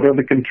 What are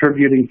the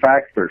contributing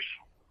factors?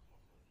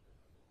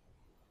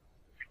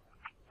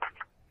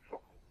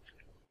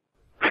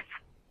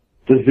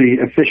 Does the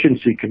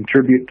efficiency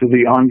contribute to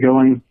the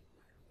ongoing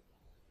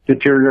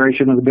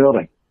deterioration of the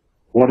building?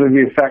 What are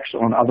the effects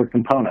on other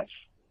components?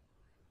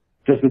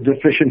 Does the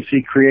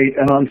deficiency create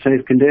an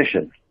unsafe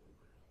condition?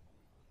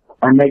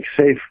 Or make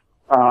safe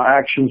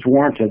actions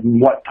warranted?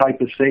 And what type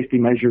of safety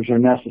measures are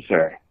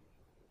necessary?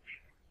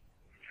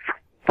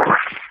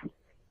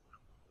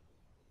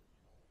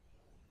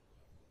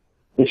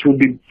 This would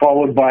be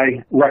followed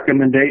by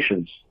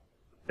recommendations.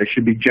 They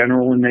should be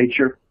general in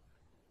nature,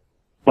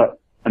 but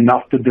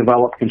enough to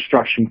develop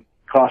construction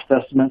cost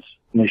estimates,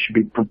 and they should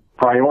be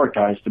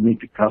prioritized to meet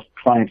the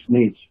client's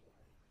needs.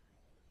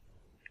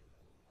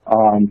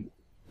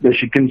 They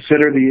should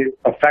consider the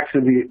effects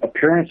of the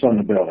appearance on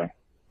the building.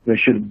 They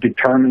should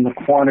determine the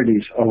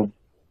quantities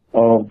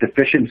of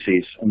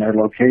deficiencies in their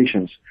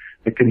locations.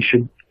 They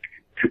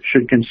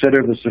should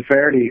consider the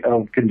severity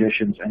of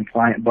conditions and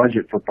client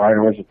budget for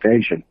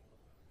prioritization.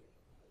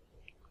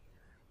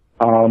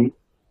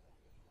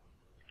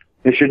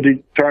 They should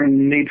determine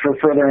the need for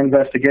further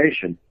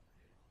investigation.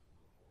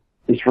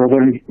 Is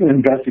further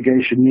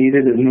investigation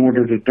needed in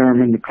order to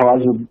determine the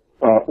cause of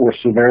or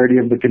severity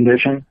of the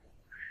condition?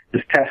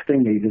 Is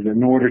testing needed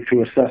in order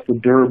to assess the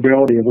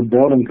durability of a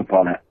building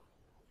component?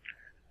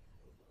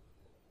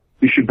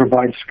 You should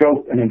provide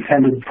scope and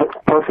intended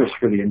purpose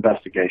for the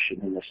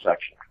investigation in this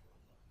section.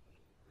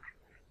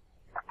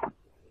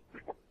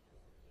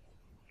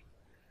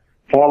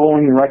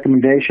 Following the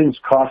recommendations,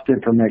 cost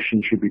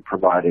information should be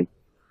provided.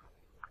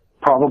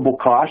 Probable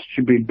cost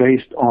should be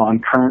based on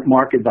current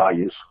market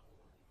values.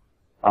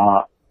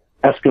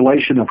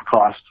 Escalation of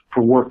cost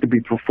for work to be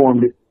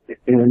performed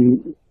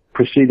in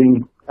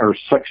preceding or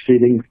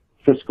succeeding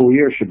fiscal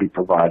year should be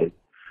provided.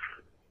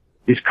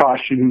 These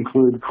costs should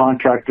include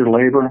contractor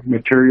labor,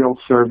 material,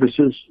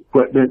 services,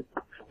 equipment,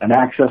 and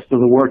access to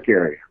the work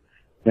area.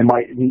 They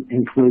might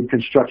include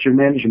construction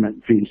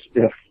management fees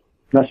if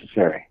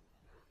necessary.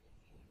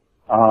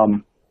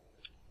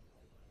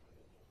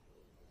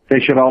 They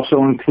should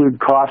also include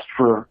costs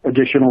for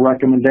additional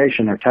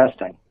recommendation or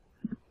testing.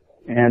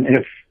 And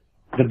if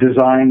the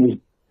design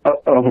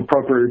of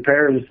appropriate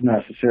repair is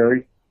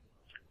necessary,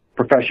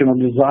 professional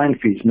design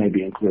fees may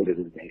be included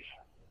in these.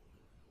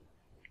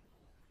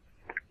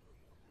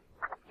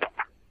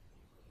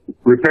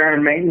 Repair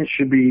and maintenance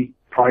should be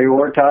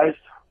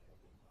prioritized.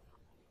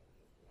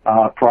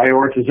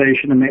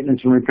 Prioritization of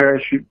maintenance and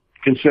repair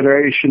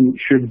consideration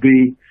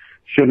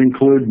should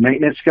include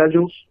maintenance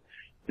schedules,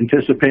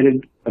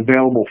 anticipated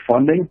available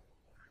funding,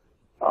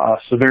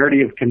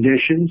 severity of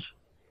conditions,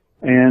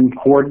 and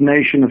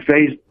coordination of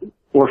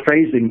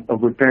phasing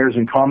of repairs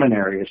in common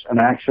areas and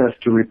access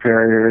to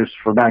repair areas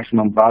for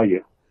maximum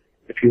value.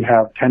 If you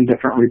have 10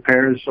 different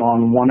repairs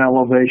on one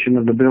elevation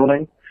of the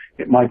building,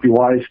 it might be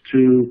wise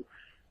to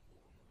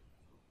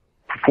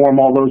perform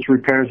all those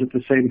repairs at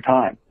the same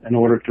time in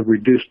order to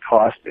reduce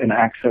cost in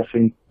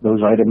accessing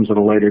those items at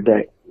a later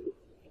date.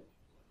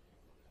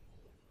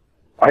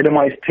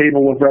 Itemized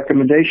table of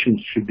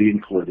recommendations should be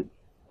included.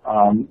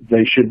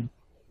 They should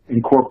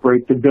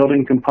incorporate the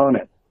building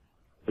component,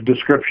 the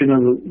description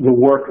of the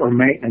work or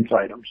maintenance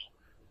items,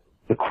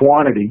 the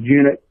quantity,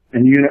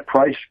 unit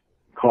price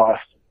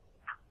cost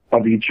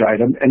of each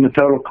item, and the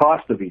total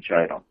cost of each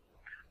item.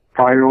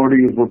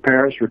 Priority of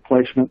repairs,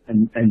 replacement,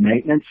 and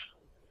maintenance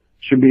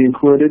should be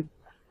included,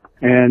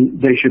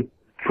 and they should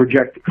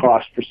project the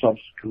cost for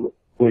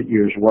subsequent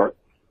years' work.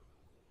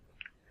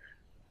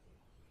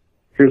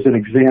 Here's an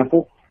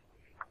example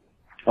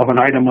of an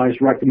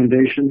itemized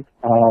recommendation.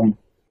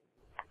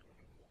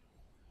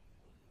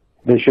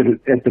 They should,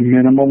 at the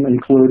minimum,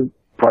 include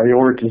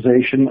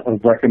prioritization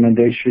of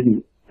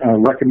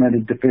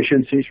recommended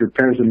deficiencies,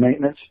 repairs and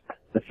maintenance,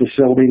 the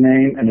facility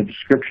name, and a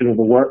description of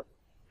the work,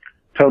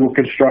 total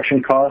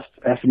construction cost,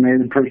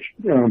 estimated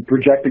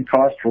projected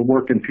cost for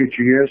work in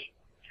future years.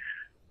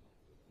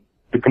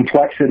 The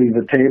complexity of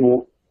the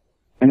table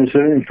and this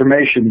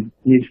information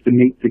needs to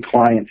meet the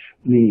client's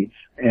needs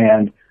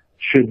and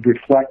should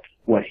reflect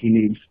what he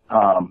needs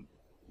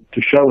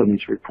to show in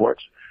these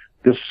reports.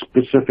 This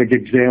specific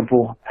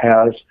example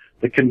has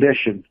the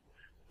condition,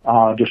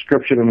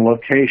 description and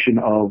location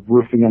of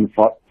roofing and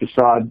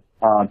facade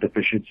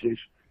deficiencies,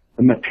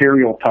 the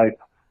material type,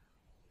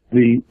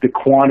 the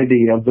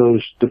quantity of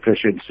those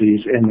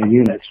deficiencies in the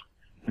units,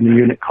 and the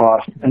unit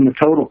cost, and the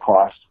total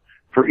cost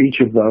for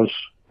each of those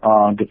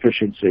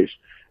deficiencies.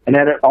 And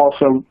then it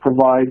also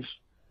provides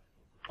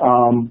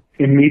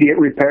immediate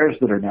repairs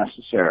that are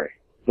necessary,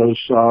 those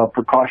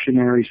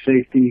precautionary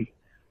safety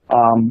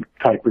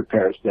type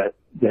repairs that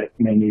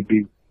may need to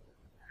be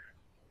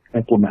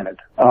implemented.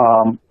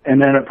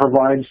 And then it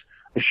provides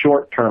a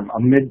short-term, a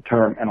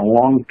mid-term, and a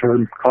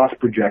long-term cost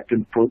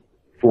projection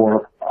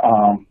for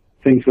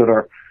things that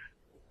are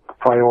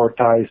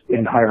prioritized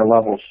in higher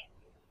levels.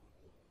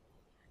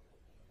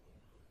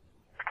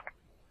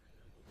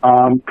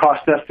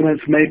 Cost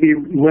estimates may be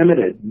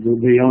limited.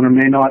 The owner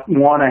may not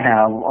want to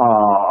have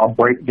a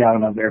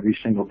breakdown of every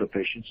single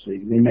deficiency.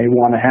 They may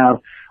want to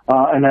have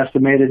an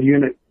estimated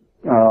unit,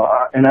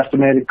 an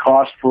estimated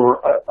cost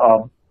for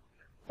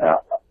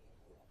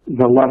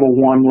the level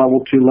 1,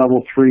 level 2,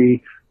 level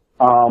 3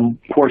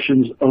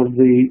 portions of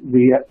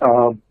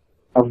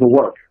the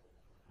work,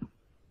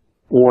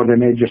 or they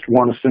may just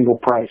want a single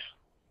price.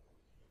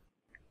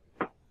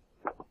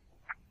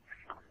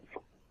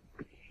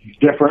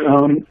 Different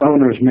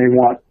owners may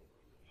want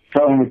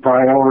to only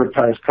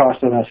prioritize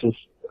cost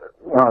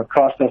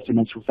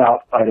estimates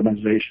without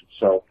itemization.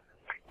 So,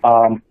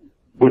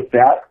 with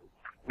that,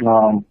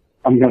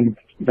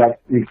 that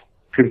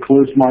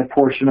concludes my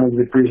portion of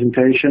the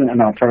presentation,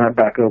 and I'll turn it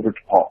back over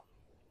to Paul.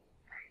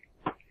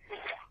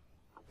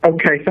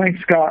 Okay,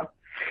 thanks, Scott.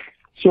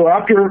 So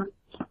after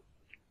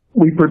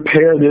we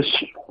prepare this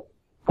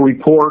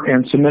report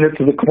and submit it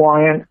to the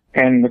client,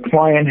 and the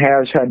client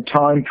has had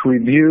time to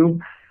review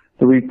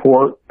the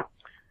report,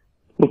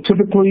 we'll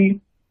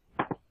typically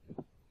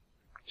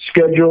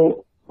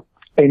schedule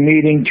a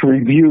meeting to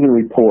review the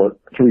report,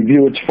 to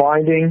review its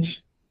findings,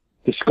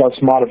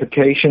 discuss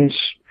modifications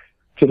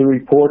to the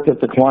report that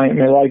the client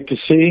may like to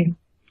see,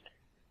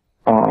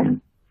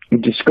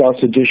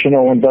 discuss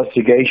additional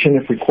investigation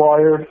if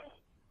required,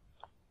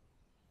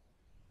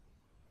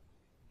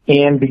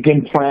 and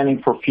begin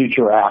planning for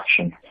future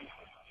action.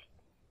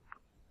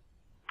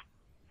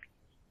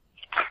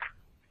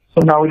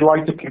 So now we'd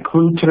like to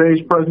conclude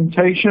today's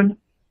presentation.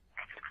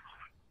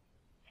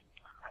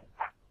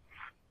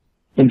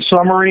 In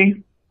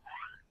summary,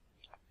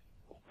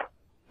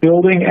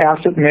 building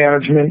asset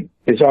management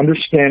is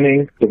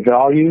understanding the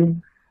value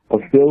of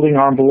building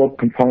envelope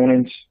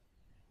components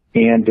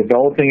and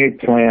developing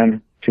a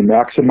plan to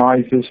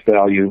maximize this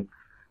value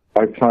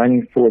by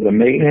planning for the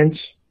maintenance,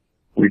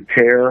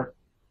 repair,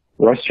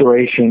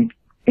 restoration,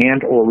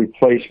 and or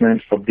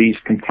replacement of these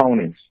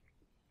components.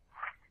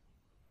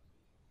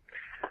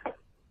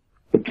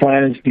 The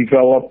plan is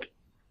developed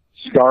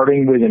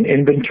starting with an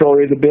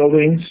inventory of the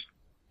buildings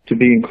to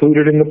be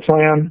included in the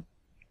plan,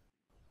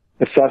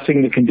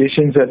 assessing the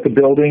conditions at the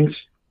buildings,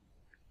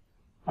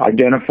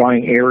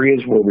 identifying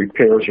areas where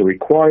repairs are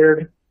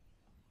required,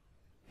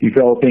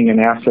 developing an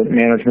asset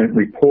management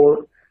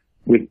report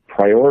with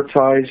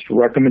prioritized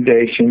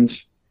recommendations,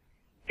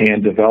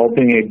 and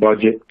developing a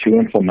budget to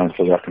implement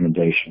the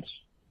recommendations.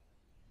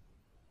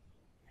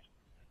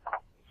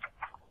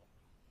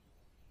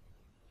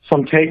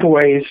 Some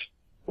takeaways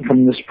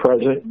from this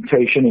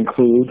presentation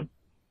include: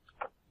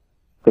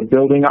 the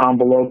building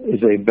envelope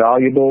is a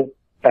valuable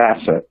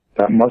asset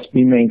that must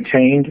be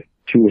maintained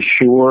to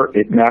assure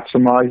it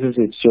maximizes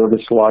its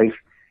service life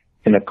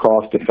in a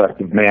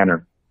cost-effective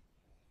manner.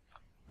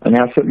 An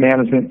asset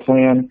management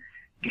plan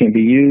can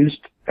be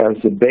used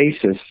as the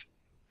basis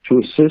to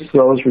assist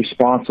those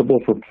responsible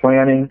for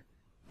planning,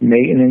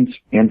 maintenance,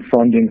 and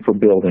funding for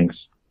buildings.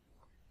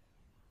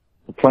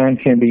 The plan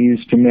can be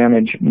used to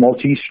manage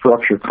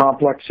multi-structure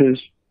complexes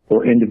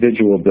or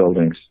individual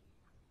buildings.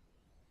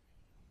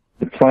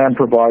 The plan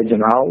provides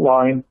an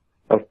outline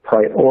of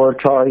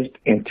prioritized,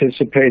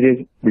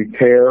 anticipated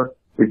repair,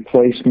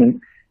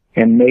 replacement,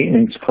 and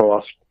maintenance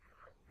costs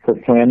for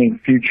planning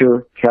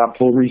future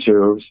capital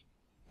reserves,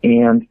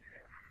 and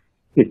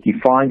it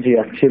defines the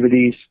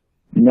activities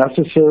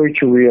necessary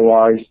to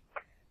realize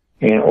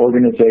an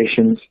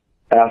organization's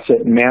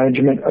asset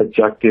management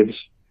objectives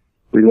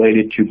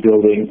related to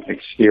building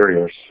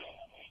exteriors.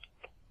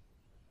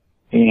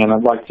 And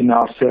I'd like to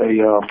now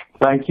say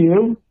thank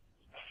you,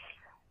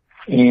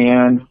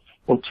 and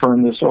we'll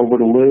turn this over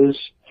to Liz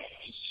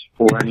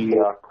for any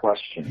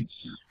questions.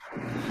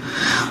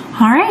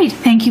 All right.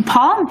 Thank you,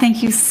 Paul, and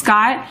thank you,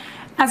 Scott.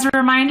 As a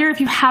reminder, if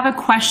you have a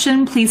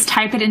question, please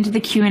type it into the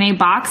Q&A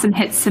box and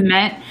hit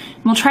submit.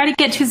 We'll try to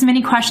get to as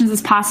many questions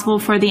as possible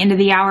for the end of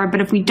the hour,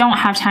 but if we don't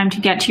have time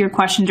to get to your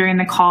question during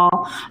the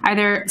call,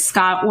 either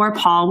Scott or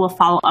Paul will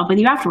follow up with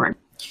you afterward.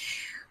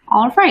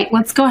 All right,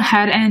 let's go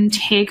ahead and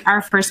take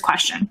our first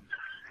question.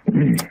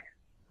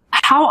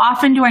 How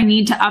often do I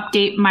need to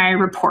update my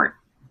report?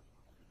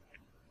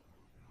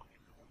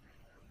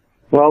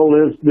 Well,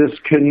 this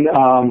can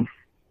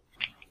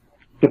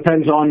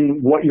depends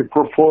on what your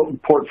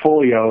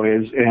portfolio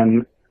is,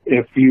 and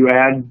if you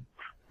add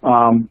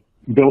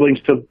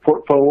buildings to the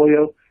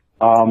portfolio,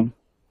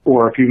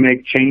 or if you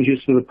make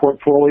changes to the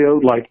portfolio,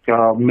 like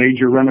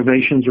major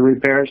renovations or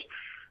repairs,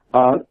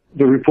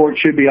 the report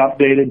should be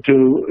updated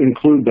to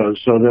include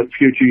those so that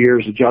future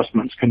years'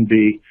 adjustments can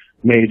be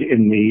made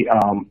in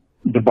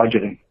the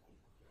budgeting.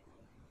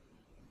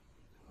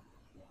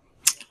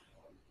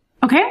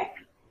 Okay.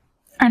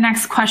 Our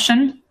next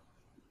question.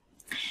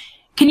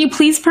 Can you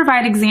please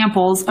provide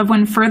examples of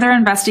when further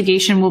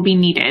investigation will be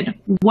needed?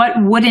 What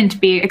wouldn't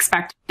be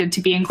expected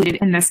to be included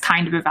in this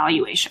kind of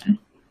evaluation?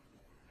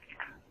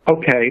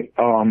 Okay.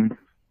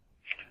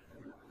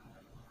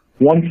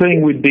 One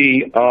thing would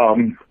be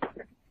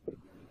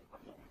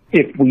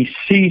if we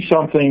see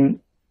something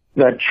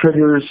that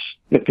triggers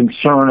the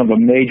concern of a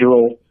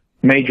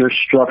major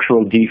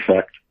structural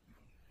defect,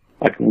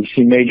 like we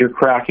see major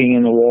cracking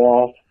in the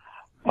wall,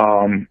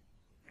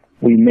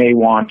 we may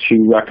want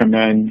to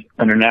recommend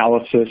an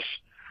analysis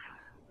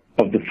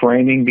of the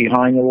framing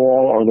behind the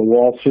wall or the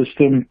wall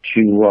system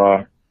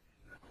to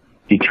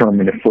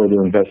determine if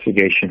further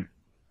investigation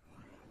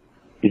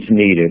is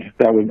needed.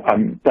 That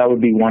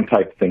would be one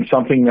type of thing,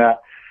 something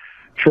that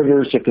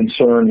triggers a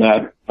concern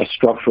that a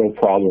structural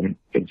problem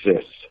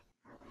exists.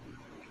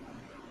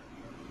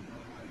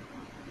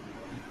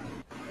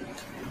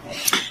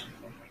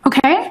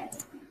 Okay,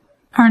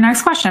 our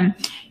next question.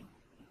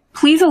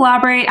 Please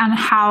elaborate on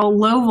how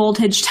low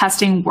voltage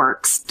testing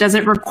works. Does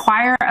it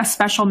require a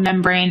special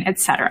membrane,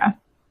 etc.?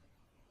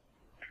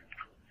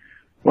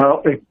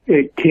 Well,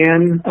 it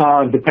can,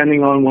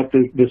 depending on what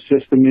the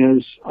system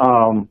is.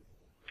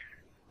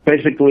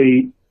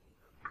 Basically,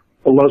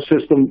 a low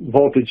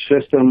voltage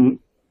system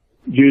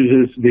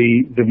uses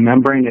the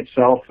membrane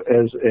itself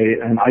as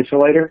an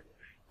isolator.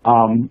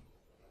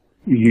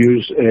 You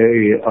use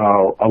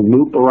a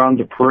loop around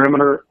the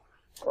perimeter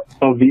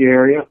of the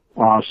area.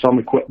 Some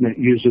equipment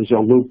uses a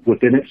loop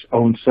within its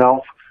own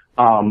self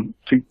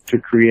to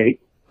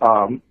create,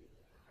 and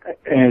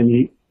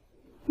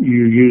you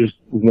use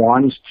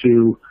wands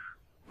to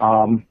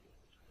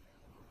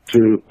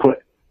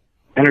put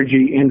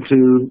energy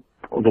into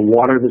the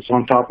water that's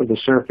on top of the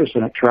surface,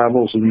 and it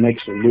travels and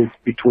makes a loop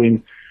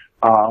between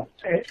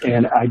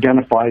and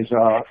identifies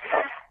a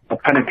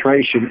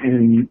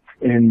penetration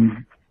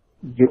in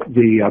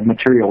the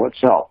material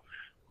itself.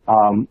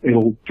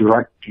 It'll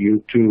direct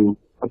you to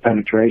a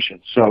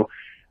penetration. So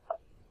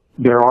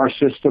there are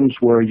systems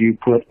where you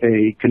put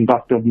a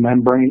conductive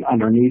membrane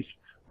underneath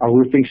a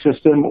roofing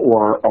system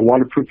or a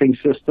waterproofing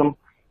system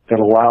that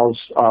allows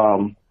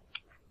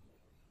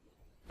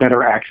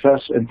better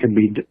access and can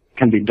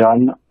be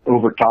done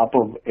over top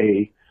of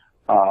a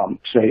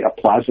say a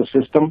plaza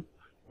system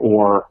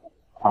or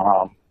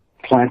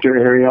planter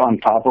area on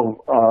top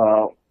of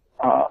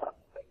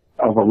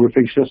a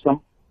roofing system.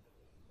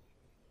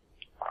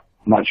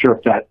 I'm not sure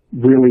if that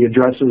really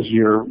addresses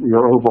your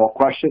overall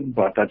question,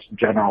 but that's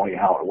generally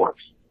how it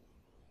works.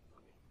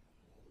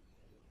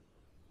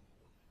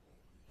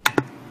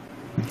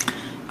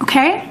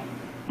 Okay,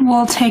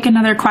 we'll take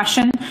another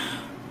question.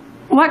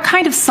 What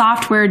kind of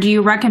software do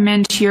you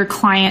recommend to your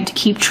client to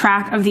keep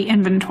track of the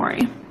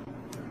inventory?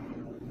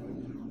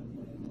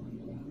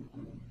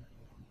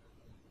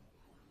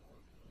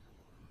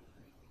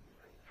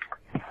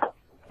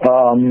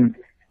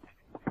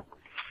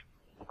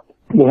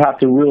 We'll have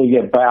to really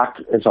get back,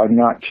 as I'm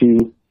not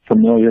too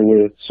familiar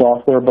with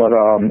software, but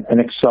an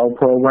Excel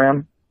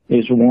program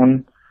is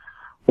one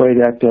way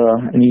that,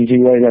 an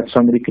easy way that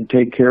somebody could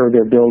take care of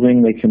their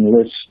building. They can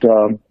list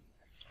the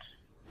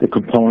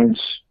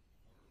components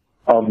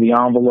of the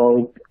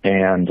envelope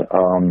and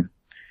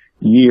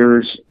the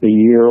year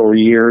or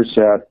years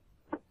that,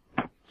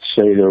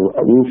 say, the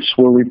roofs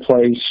were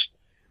replaced,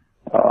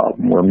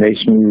 where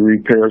masonry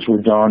repairs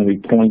were done,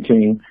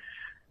 repointing,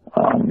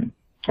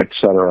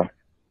 etc.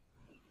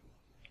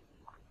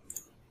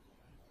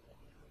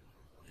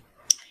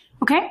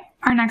 Okay,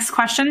 our next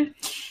question.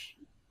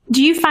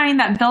 Do you find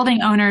that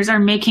building owners are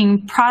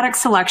making product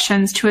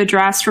selections to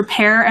address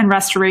repair and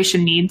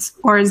restoration needs,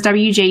 or is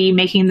WJE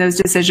making those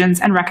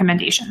decisions and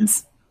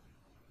recommendations?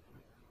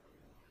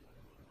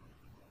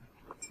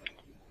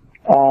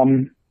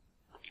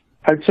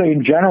 I'd say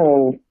in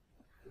general,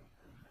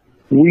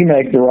 we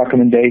make the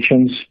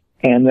recommendations,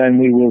 and then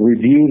we will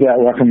review that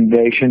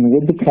recommendation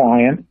with the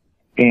client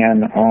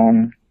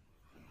and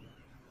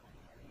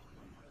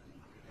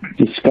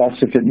discuss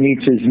if it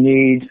meets his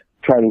need,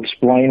 try to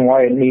explain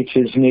why it meets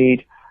his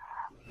need,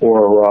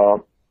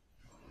 or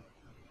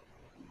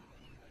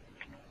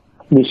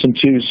listen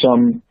to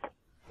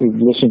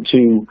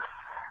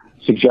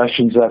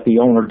suggestions that the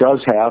owner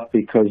does have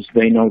because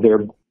they know their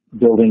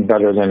building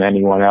better than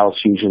anyone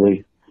else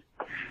usually.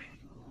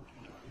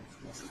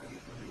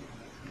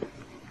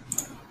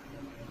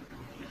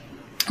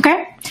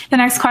 Okay, the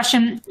next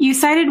question. You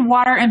cited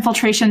water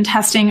infiltration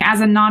testing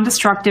as a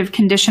non-destructive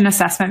condition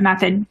assessment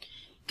method.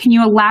 Can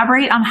you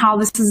elaborate on how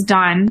this is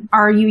done?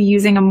 Are you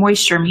using a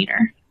moisture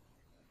meter?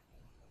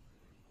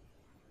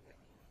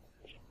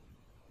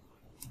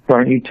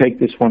 Why don't you take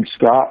this one,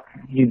 Scott?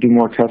 You do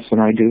more tests than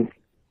I do.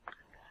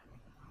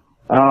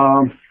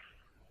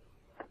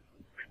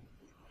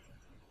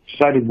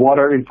 Cited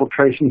water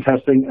infiltration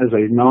testing as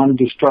a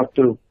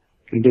non-destructive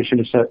condition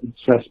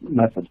assessment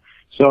method.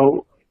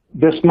 So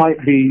this might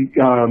be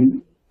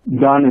done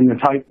in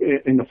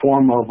the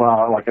form of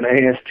like an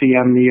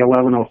ASTM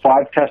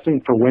E1105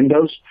 testing for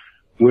windows,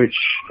 which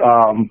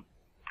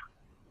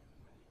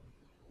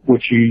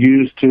you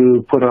use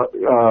to put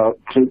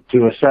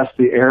to assess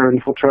the air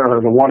infiltration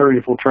or the water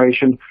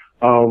infiltration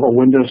of a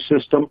window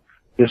system.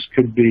 This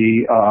could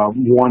be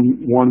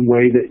one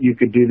way that you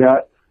could do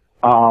that.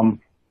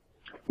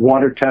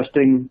 Water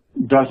testing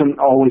doesn't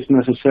always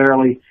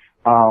necessarily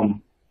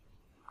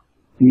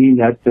mean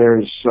that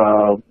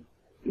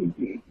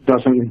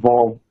doesn't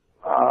involve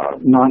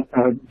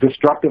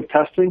destructive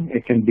testing.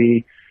 It can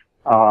be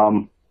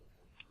a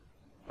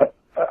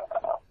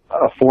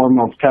form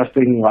of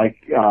testing like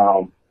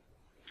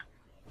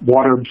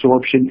water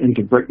absorption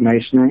into brick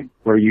masonry,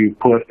 where you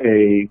put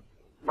a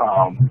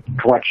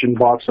collection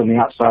box on the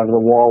outside of the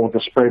wall with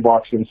a spray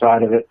box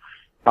inside of it,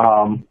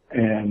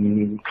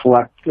 and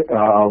collect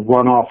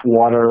runoff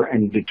water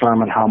and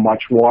determine how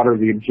much water it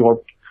is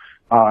absorbed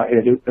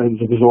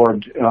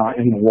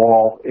in the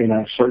wall in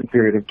a certain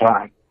period of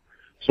time.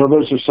 So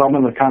those are some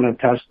of the kind of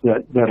tests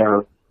that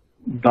are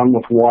done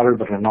with water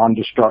that are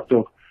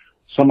non-destructive.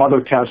 Some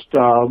other tests,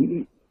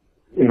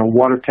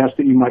 water tests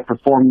that you might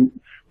perform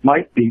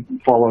might be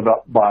followed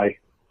up by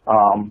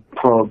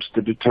probes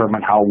to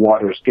determine how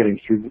water is getting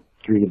through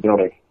the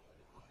building.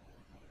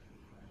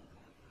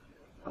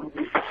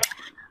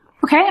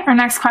 Okay, our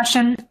next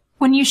question.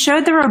 When you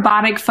showed the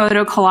robotic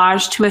photo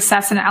collage to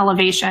assess an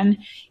elevation,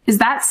 is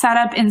that set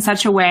up in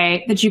such a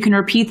way that you can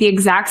repeat the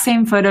exact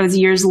same photos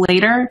years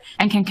later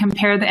and can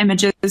compare the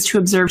images to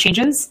observe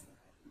changes?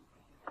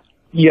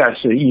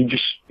 Yes, you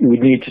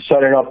would need to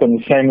set it up in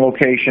the same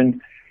location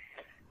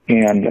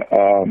and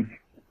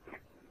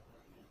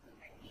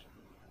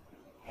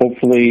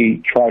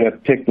hopefully try to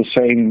pick the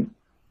same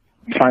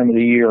time of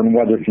the year and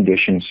weather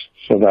conditions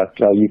so that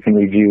you can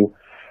review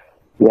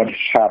what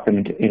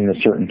happened in a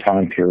certain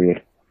time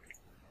period.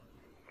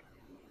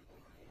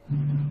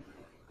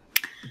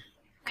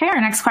 Okay, our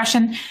next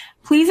question.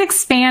 Please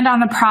expand on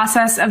the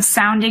process of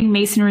sounding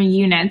masonry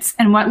units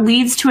and what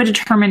leads to a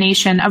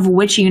determination of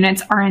which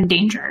units are in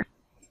danger.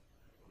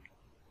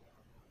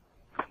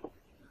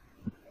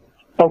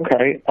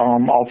 Okay,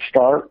 I'll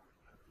start.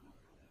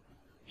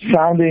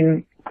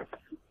 Sounding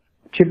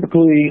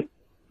typically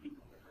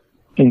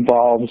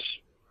involves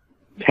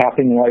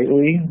tapping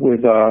lightly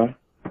with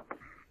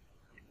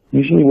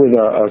usually with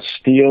a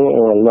steel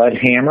or a lead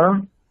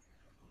hammer.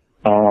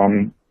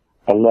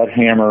 A lead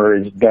hammer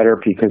is better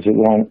because it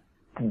won't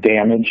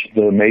damage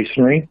the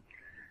masonry.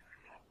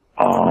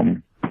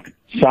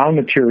 Sound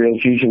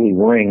materials usually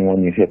ring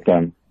when you hit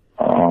them.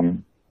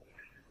 And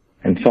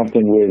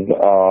something with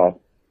a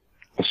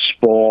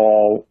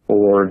spall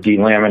or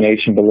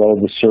delamination below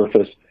the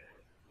surface,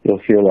 you'll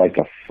hear like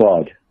a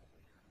thud.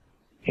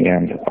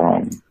 And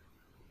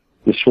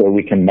this way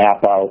we can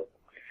map out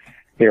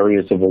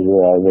areas of a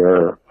wall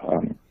where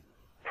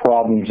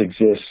problems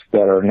exist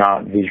that are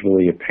not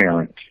visually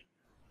apparent.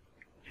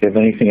 Do you have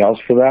anything else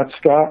for that,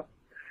 Scott?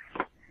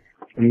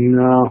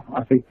 No,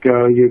 I think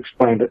you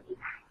explained it.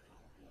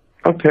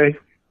 Okay.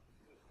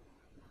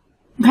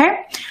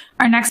 Okay.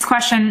 Our next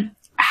question.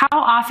 How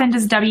often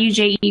does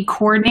WJE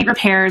coordinate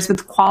repairs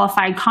with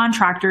qualified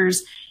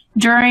contractors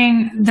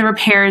during the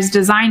repairs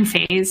design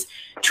phase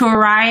to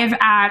arrive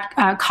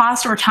at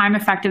cost or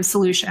time-effective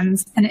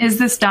solutions? And is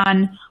this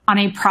done on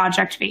a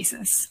project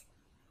basis?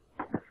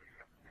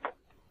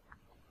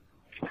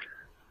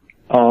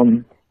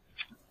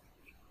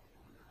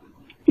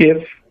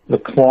 If the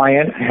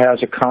client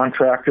has a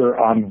contractor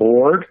on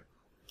board,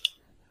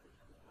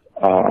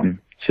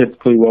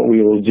 typically what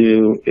we will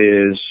do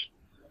is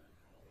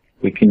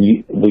we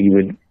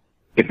would,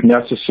 if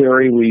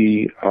necessary,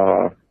 we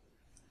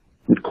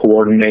would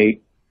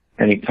coordinate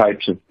any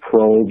types of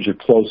probes or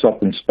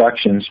close-up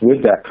inspections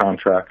with that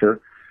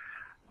contractor.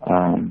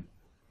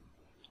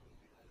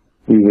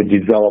 We would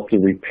develop the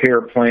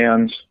repair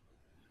plans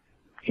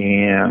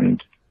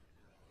and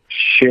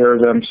share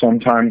them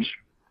sometimes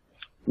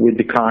with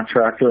the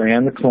contractor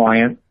and the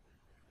client,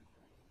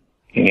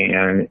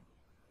 and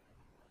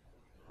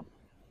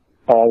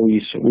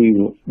always we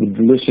would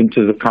listen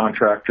to the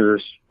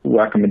contractor's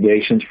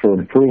recommendations for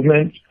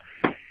improvement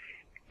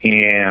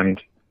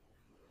and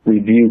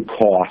review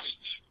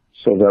costs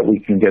so that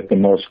we can get the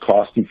most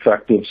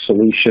cost-effective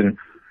solution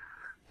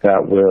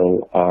that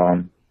will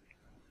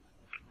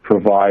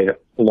provide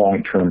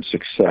long-term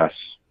success.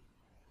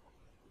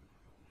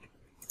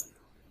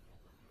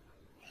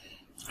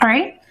 All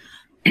right.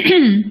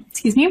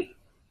 Excuse me.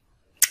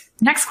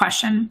 Next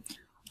question.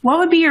 What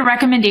would be your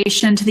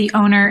recommendation to the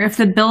owner if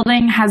the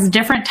building has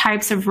different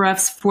types of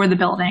roofs for the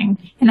building?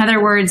 In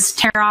other words,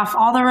 tear off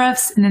all the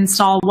roofs and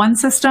install one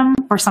system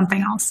or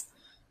something else?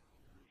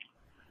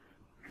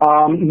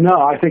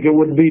 No, I think it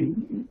would be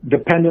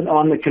dependent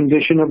on the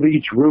condition of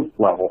each roof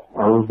level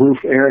or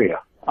roof area.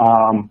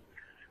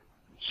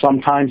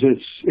 Sometimes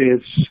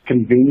it's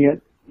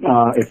convenient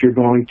if you're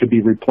going to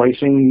be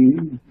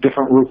replacing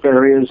different roof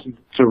areas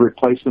to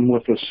replace them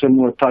with a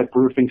similar type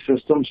roofing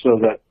system so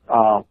that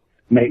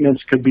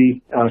maintenance could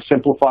be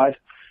simplified.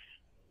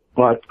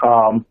 But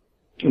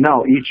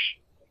no,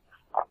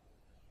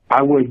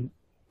 I would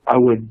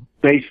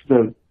base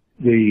the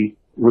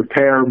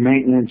repair,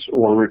 maintenance,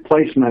 or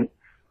replacement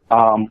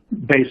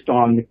based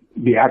on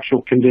the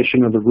actual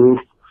condition of the roof,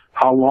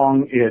 how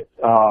long it,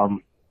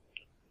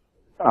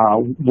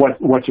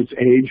 what's its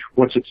age,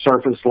 what's its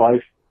surface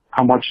life,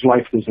 how much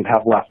life does it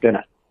have left in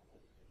it.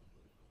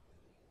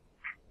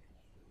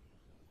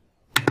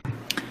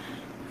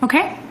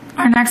 Okay,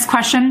 our next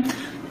question.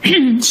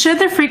 Should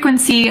the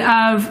frequency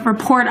of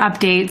report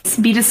updates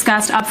be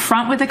discussed up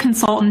front with the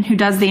consultant who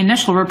does the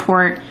initial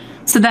report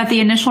so that the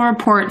initial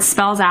report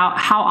spells out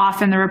how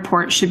often the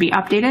report should be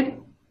updated?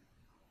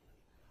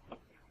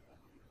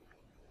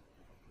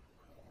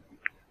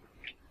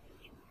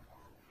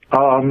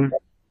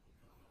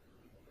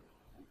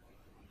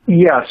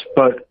 Yes,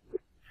 but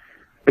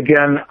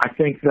again, I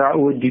think that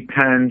would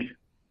depend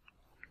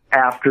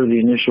after the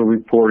initial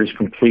report is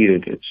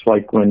completed. It's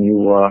like when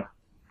you,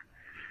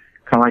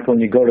 kind of like when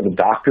you go to the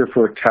doctor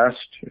for a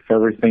test. If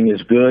everything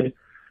is good,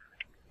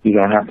 you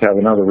don't have to have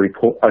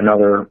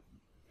another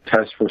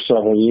test for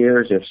several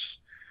years. If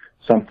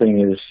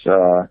something is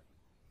a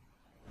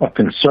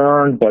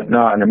concern but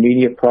not an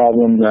immediate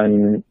problem,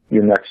 then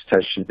your next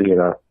test should be at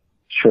a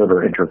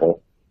shorter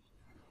interval.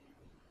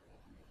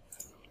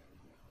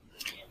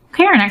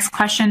 Okay, our next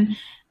question.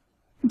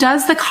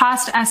 Does the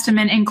cost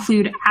estimate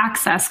include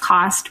access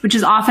cost, which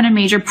is often a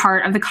major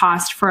part of the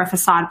cost for a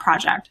facade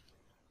project?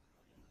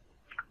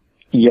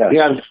 Yes.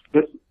 Yes,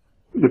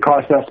 the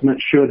cost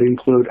estimate should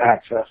include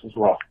access as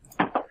well.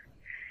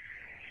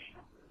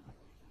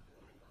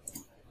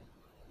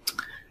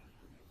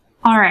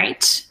 All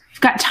right, we've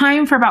got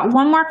time for about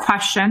one more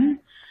question.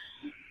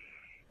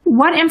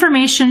 What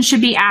information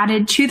should be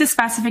added to the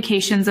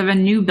specifications of a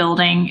new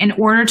building in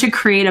order to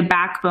create a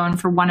backbone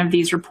for one of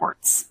these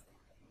reports?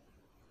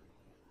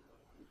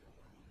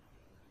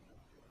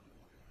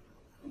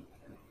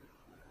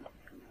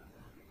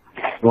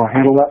 Do I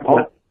handle that,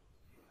 Paul?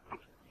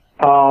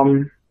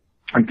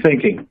 I'm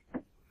thinking.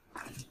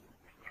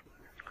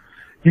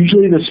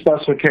 Usually the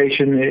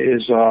specification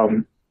is,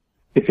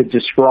 if it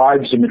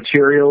describes the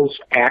materials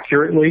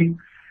accurately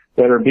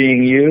that are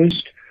being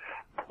used,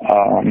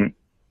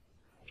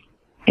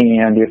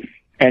 and if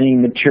any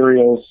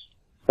materials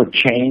are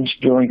changed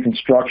during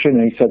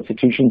construction, any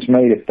substitutions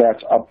made, if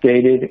that's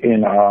updated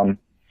in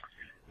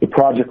the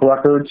project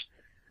records,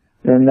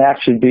 then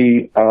that should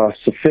be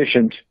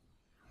sufficient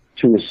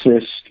to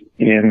assist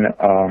in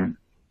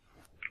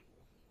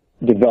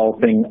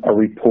developing a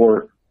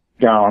report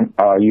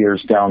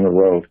years down the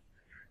road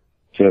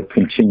to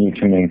continue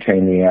to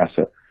maintain the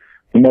asset.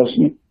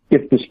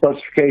 If the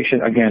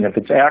specification, again, if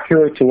it's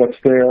accurate to what's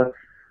there,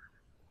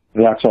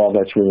 that's all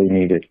that's really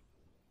needed.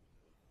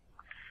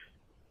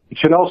 It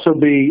should also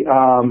be,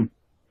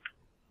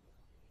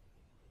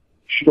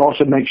 should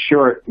also make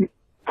sure it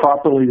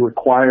properly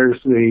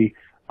requires the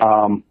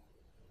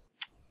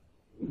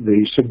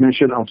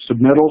submission of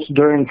submittals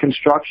during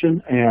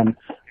construction and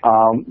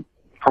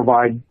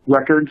provide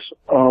records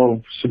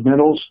of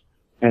submittals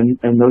and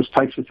those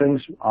types of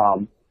things.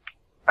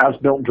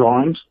 As-built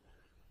drawings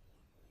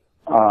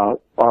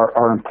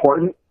are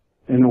important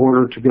in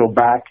order to go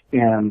back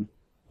and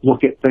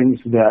look at things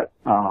that,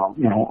 on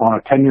a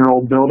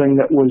 10-year-old building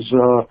that was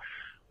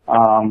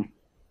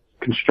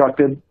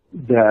constructed,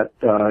 that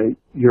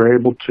you're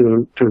able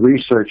to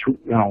research,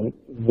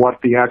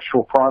 what the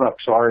actual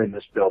products are in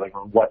this building,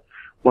 or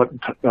what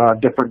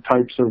different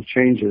types of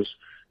changes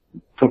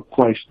took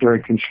place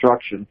during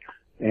construction,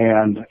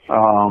 and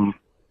are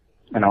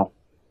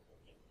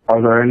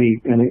there any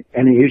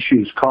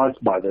issues caused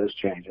by those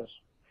changes?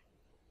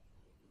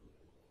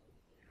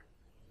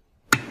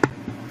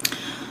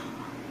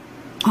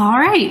 All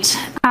right.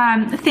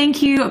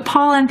 Thank you,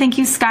 Paul, and thank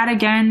you, Scott,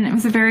 again. It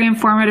was a very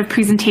informative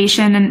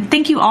presentation, and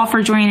thank you all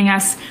for joining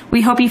us.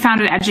 We hope you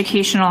found it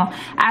educational.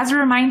 As a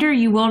reminder,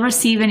 you will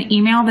receive an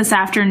email this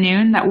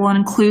afternoon that will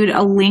include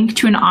a link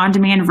to an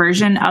on-demand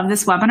version of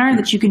this webinar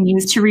that you can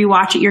use to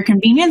rewatch at your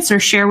convenience or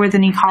share with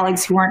any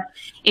colleagues who weren't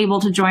able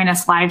to join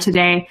us live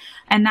today.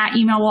 And that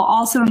email will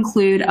also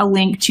include a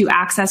link to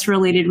access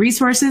related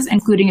resources,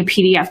 including a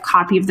PDF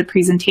copy of the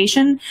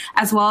presentation,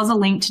 as well as a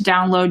link to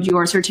download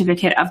your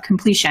certificate of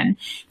completion.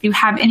 If you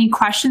have any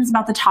questions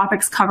about the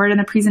topics covered in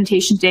the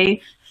presentation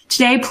today,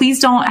 please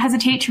don't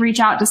hesitate to reach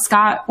out to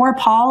Scott or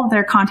Paul.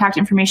 Their contact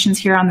information is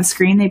here on the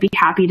screen. They'd be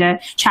happy to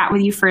chat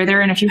with you further.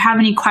 And if you have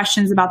any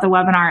questions about the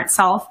webinar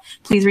itself,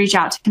 please reach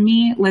out to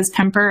me, Liz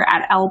Pimper,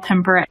 at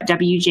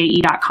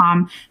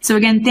lpimper@wje.com. So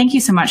again, thank you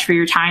so much for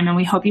your time, and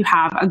we hope you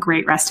have a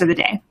great rest of the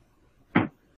day.